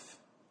life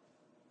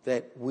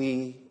that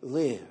we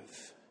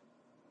live.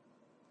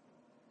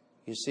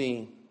 You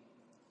see,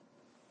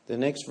 the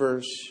next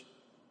verse,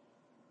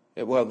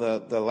 well,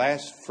 the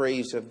last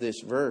phrase of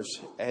this verse,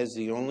 as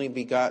the only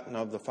begotten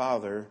of the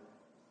Father,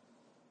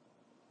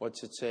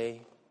 what's it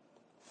say?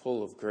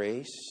 Full of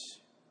grace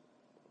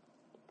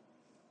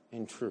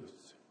and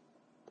truth.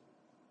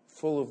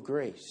 Full of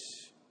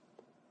grace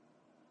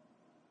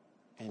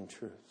and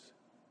truth.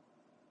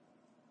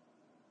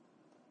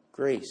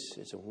 Grace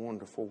is a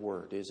wonderful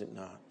word, is it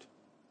not?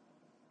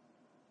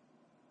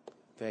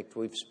 In fact,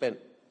 we've spent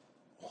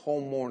whole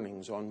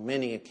mornings on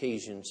many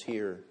occasions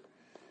here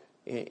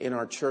in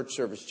our church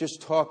service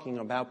just talking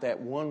about that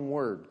one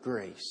word,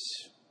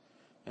 grace.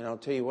 And I'll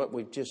tell you what,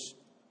 we've just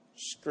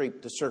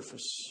scraped the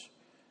surface.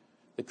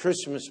 The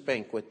Christmas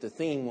banquet, the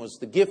theme was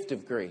the gift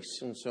of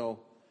grace. And so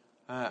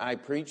I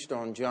preached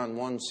on John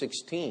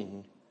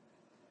 1:16,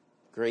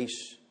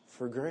 grace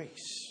for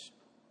grace.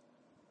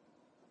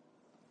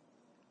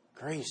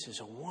 Grace is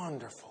a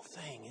wonderful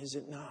thing, is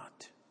it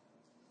not?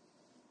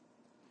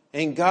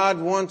 And God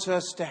wants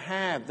us to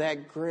have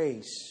that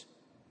grace.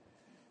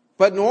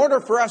 But in order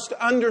for us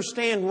to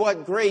understand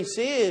what grace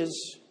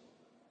is,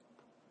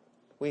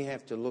 we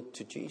have to look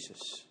to Jesus.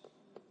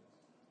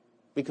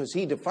 Because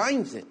he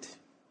defines it.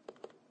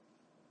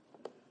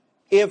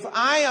 If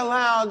I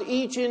allowed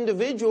each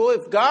individual,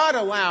 if God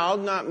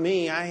allowed, not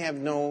me, I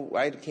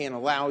can't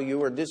allow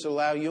you or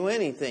disallow you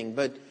anything.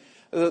 But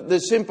the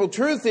simple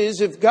truth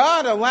is, if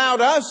God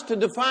allowed us to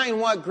define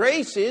what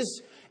grace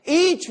is,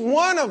 each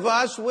one of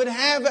us would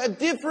have a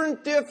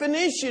different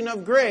definition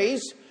of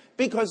grace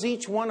because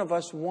each one of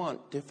us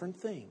want different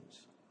things.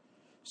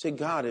 Say,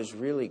 God is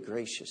really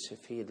gracious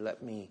if he had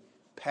let me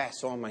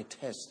pass all my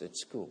tests at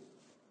school.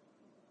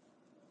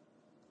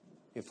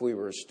 If we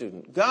were a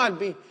student. God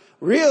be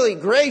really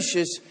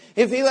gracious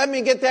if he let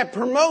me get that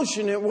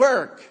promotion at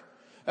work.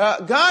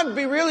 God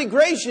be really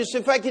gracious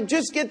if I could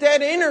just get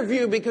that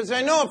interview, because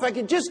I know if I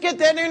could just get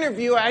that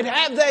interview, I'd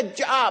have that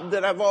job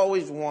that I've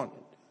always wanted.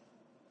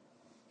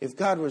 If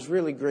God was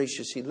really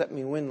gracious, he'd let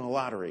me win the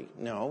lottery.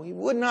 No, he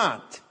would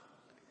not.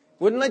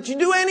 Wouldn't let you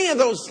do any of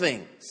those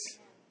things.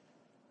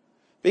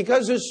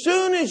 Because as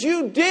soon as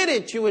you did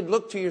it, you would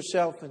look to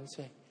yourself and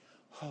say,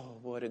 oh,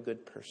 what a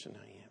good person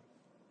I am.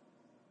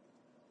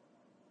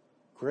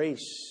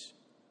 Grace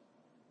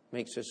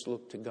makes us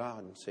look to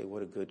God and say,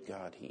 what a good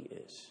God he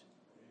is.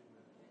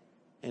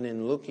 And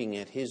in looking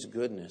at his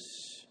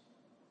goodness,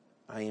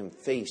 I am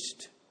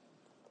faced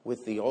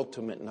with the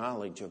ultimate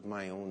knowledge of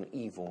my own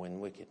evil and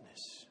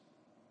wickedness.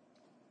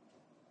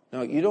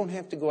 Now, you don't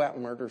have to go out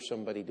and murder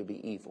somebody to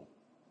be evil.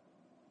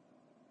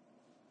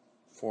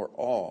 For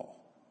all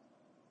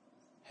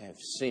have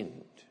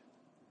sinned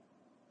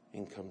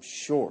and come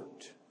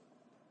short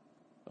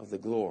of the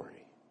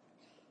glory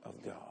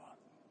of God.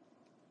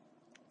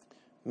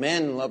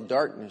 Men love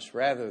darkness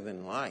rather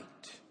than light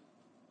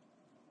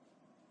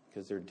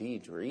because their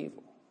deeds were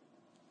evil.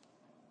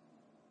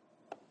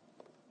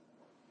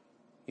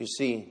 You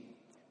see,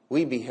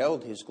 we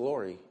beheld his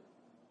glory.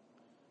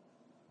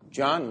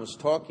 John was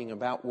talking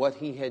about what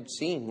he had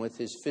seen with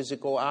his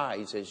physical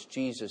eyes as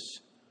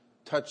Jesus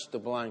touched the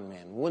blind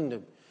man.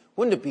 Wouldn't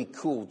it be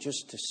cool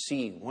just to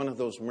see one of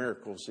those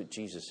miracles that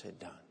Jesus had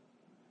done?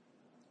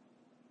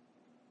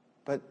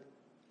 But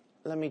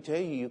let me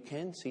tell you, you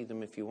can see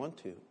them if you want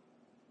to,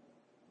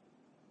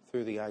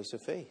 through the eyes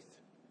of faith.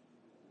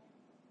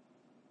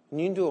 And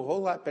you can do a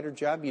whole lot better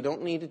job. You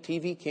don't need a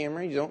TV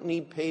camera. You don't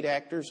need paid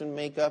actors and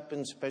makeup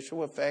and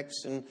special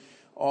effects and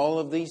all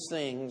of these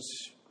things.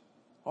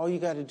 All you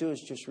got to do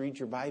is just read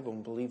your Bible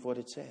and believe what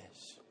it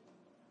says.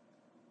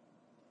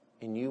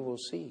 And you will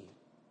see.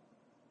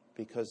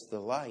 Because the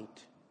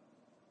light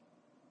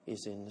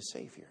is in the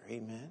Savior.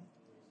 Amen?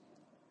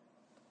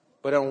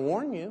 But I'll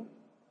warn you,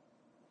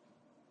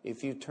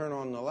 if you turn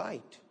on the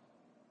light,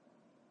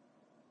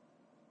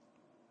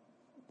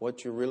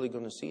 what you're really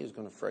going to see is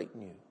going to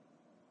frighten you.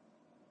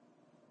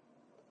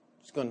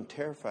 It's going to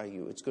terrify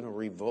you. It's going to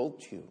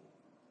revolt you.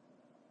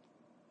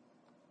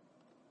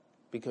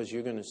 Because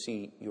you're going to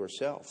see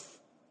yourself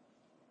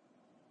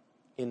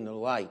in the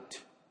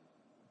light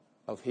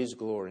of his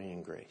glory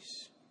and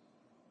grace.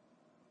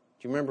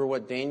 Do you remember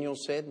what Daniel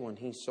said when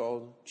he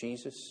saw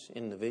Jesus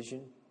in the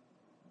vision?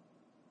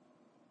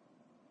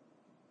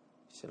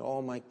 He said,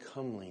 all my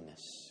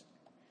comeliness.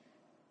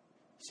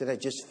 He said, I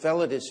just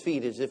fell at his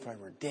feet as if I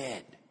were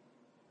dead.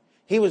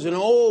 He was an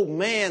old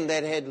man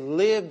that had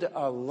lived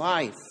a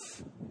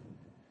life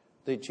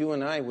that you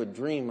and I would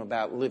dream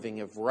about living,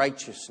 of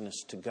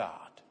righteousness to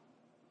God.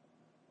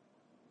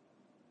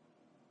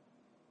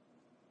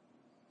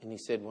 And he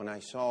said, when I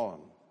saw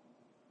him,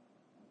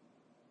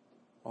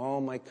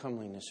 all my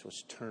comeliness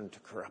was turned to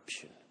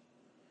corruption.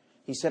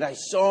 He said, I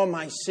saw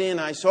my sin.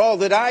 I saw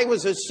that I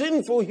was a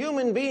sinful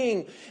human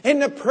being in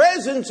the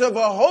presence of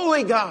a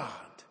holy God.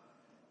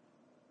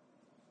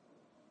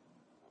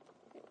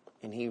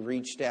 And he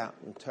reached out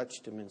and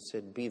touched him and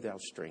said, be thou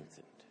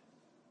strengthened.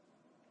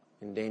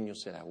 And Daniel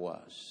said, I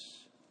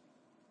was.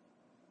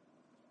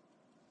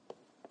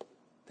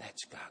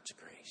 That's God's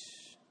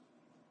grace.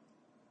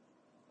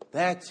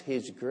 That's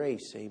his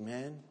grace,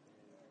 amen?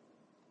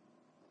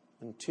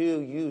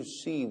 Until you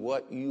see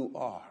what you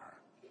are,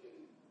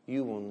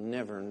 you will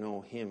never know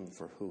him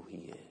for who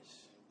he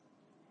is.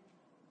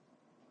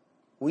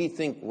 We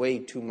think way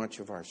too much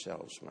of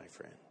ourselves, my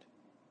friend.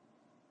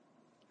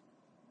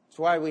 That's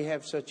why we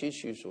have such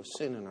issues with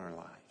sin in our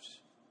lives.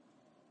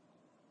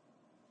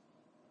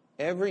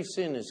 Every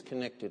sin is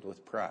connected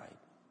with pride.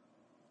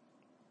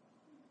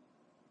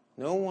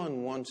 No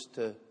one wants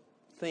to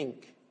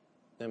think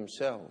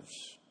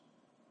themselves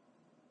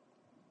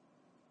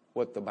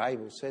what the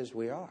Bible says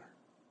we are.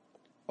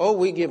 Oh,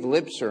 we give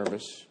lip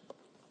service.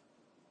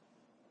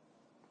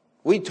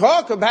 We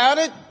talk about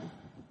it.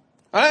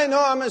 I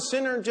know I'm a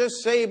sinner,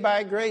 just saved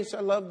by grace. I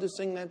love to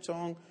sing that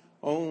song,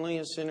 Only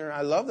a Sinner.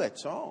 I love that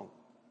song.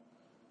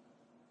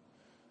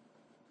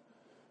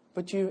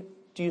 But do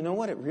you know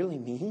what it really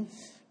means?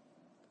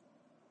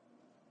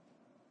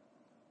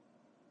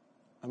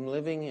 I'm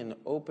living in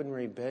open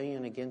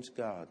rebellion against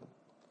God.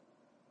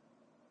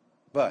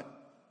 But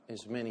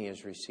as many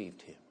as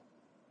received him,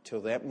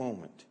 till that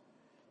moment,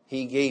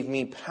 he gave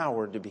me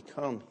power to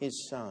become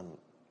his son.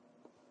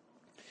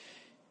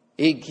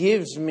 It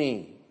gives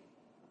me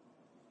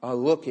a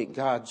look at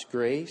God's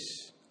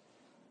grace,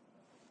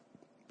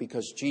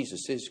 because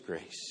Jesus is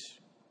grace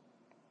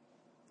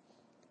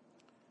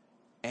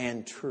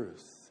and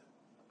truth.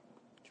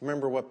 Do you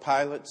remember what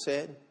Pilate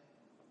said?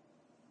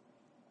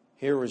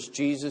 Here was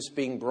Jesus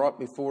being brought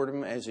before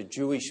him as a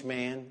Jewish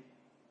man.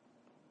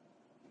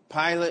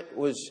 Pilate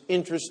was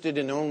interested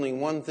in only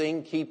one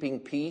thing, keeping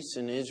peace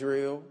in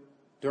Israel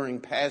during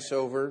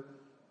Passover.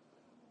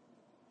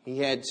 He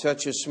had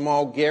such a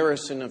small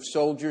garrison of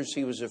soldiers,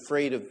 he was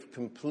afraid of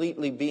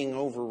completely being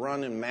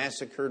overrun and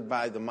massacred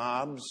by the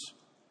mobs.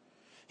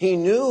 He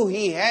knew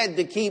he had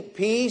to keep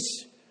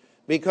peace,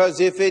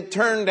 because if it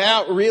turned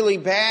out really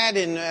bad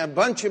and a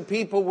bunch of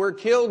people were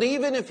killed,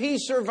 even if he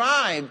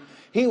survived,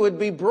 he would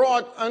be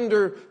brought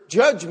under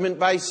judgment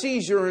by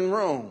Caesar in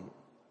Rome.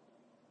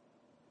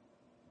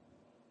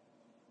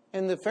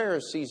 And the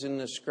Pharisees and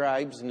the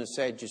scribes and the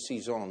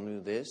Sadducees all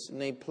knew this,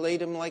 and they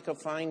played him like a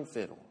fine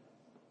fiddle.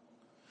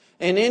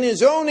 And in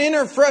his own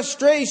inner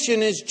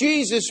frustration, as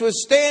Jesus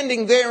was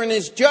standing there in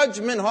his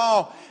judgment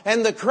hall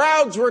and the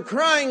crowds were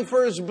crying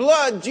for his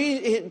blood,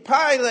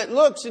 Pilate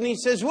looks and he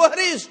says, "What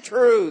is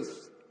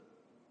truth?"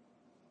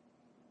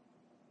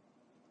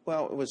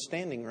 Well, it was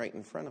standing right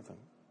in front of him.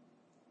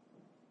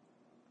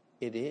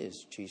 It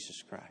is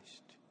Jesus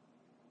Christ.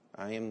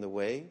 I am the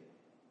way,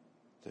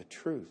 the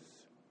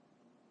truth,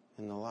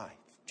 and the life.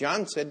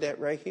 John said that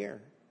right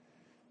here.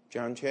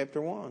 John chapter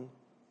 1.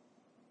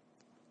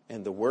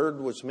 And the Word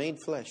was made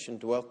flesh and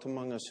dwelt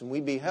among us, and we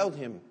beheld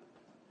him.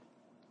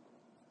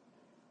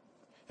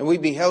 And we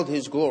beheld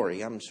his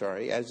glory,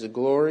 as the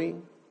glory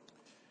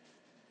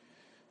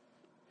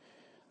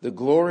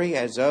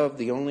as of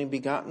the only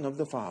begotten of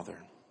the Father,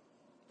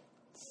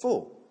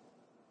 full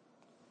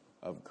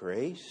of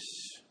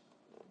grace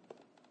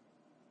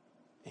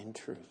and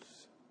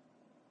truth.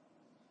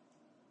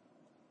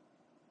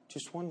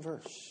 Just one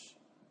verse.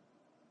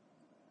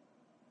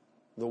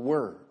 The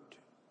Word,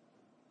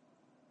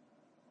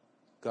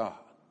 God,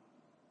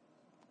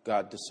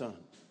 God the Son,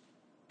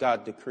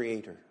 God the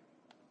Creator,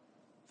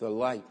 the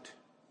light,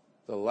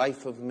 the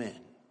life of men.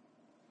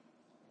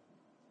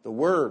 The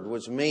Word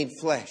was made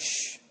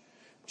flesh.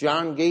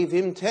 John gave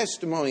him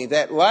testimony,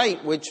 that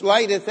light which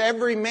lighteth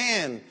every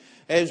man,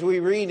 as we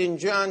read in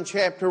John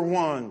chapter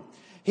 1.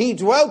 He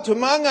dwelt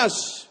among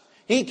us.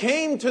 He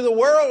came to the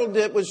world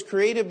that was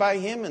created by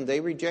him, and they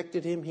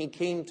rejected him. He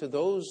came to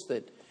those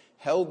that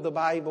held the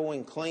Bible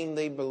and claimed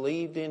they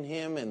believed in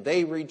him, and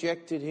they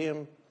rejected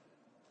him.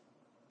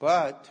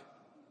 But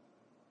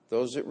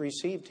those that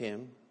received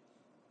him,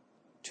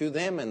 to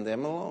them and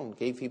them alone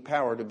gave he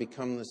power to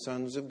become the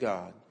sons of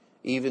God,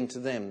 even to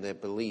them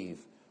that believe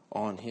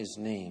on his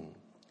name.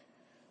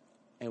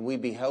 And we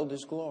beheld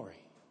his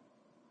glory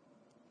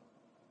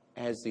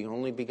as the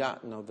only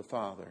begotten of the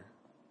Father,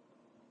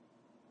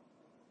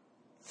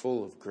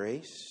 full of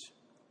grace.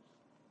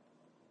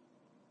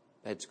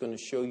 That's going to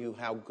show you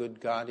how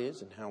good God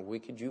is and how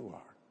wicked you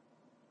are.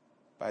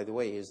 By the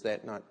way, is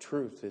that not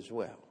truth as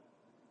well?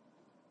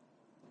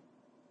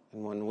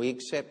 And when we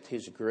accept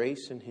his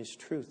grace and his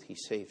truth, he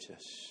saves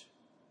us.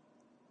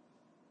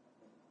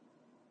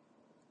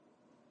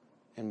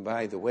 And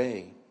by the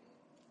way,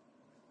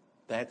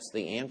 that's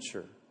the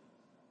answer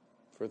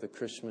for the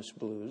Christmas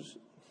blues.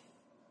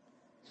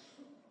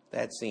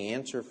 That's the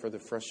answer for the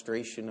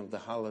frustration of the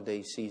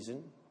holiday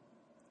season.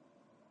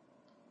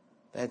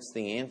 That's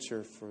the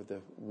answer for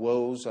the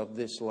woes of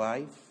this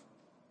life.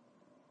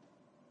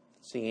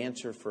 It's the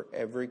answer for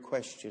every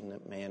question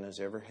that man has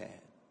ever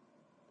had.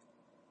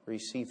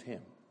 Receive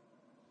him.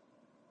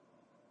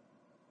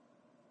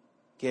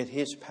 Get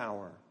his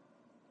power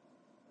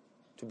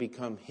to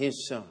become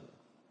his son.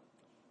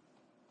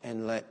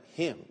 And let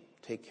him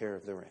take care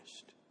of the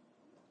rest.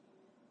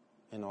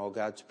 And all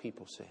God's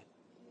people said.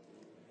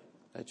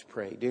 Let's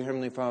pray. Dear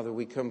Heavenly Father,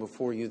 we come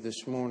before you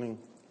this morning.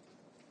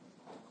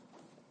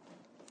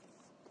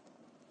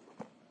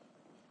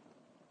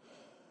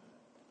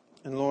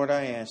 And Lord,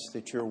 I ask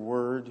that your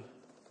word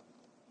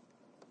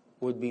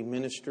would be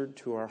ministered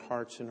to our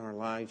hearts and our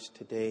lives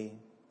today.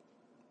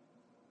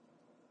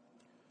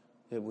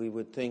 That we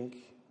would think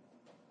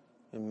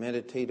and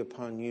meditate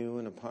upon you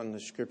and upon the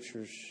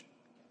Scriptures.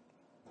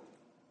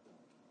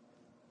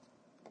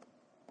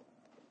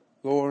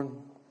 Lord,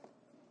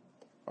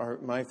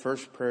 my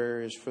first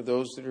prayer is for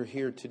those that are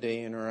here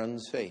today and are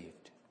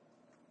unsaved.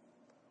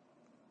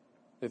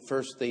 That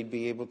first they'd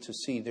be able to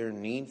see their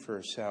need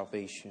for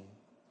salvation.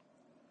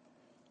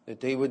 That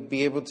they would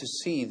be able to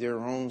see their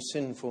own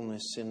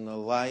sinfulness in the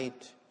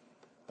light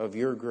of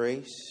your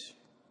grace.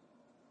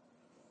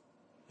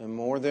 And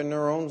more than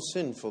their own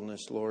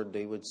sinfulness, Lord,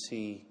 they would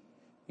see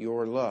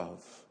your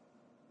love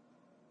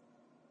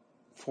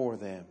for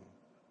them.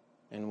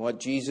 And what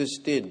Jesus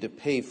did to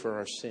pay for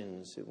our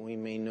sins, that we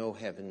may know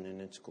heaven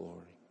in its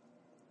glory.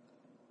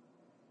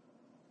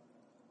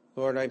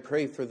 Lord, I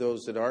pray for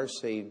those that are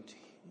saved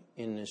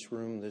in this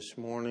room this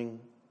morning,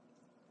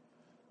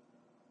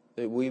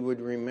 that we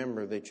would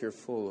remember that you're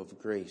full of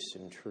grace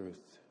and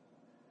truth.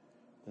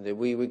 And that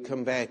we would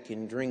come back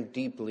and drink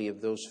deeply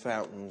of those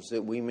fountains,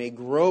 that we may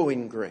grow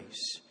in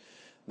grace,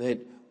 that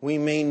we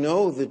may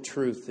know the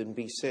truth and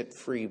be set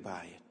free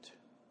by it.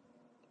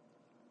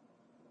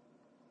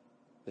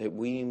 That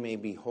we may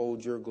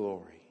behold your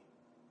glory,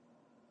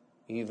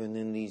 even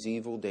in these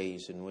evil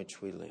days in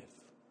which we live.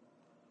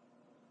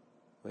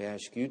 We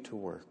ask you to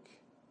work.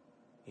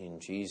 In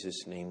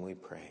Jesus' name we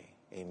pray.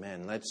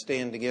 Amen. Let's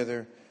stand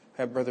together.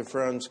 Have Brother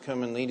Franz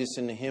come and lead us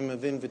in the hymn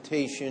of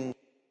invitation.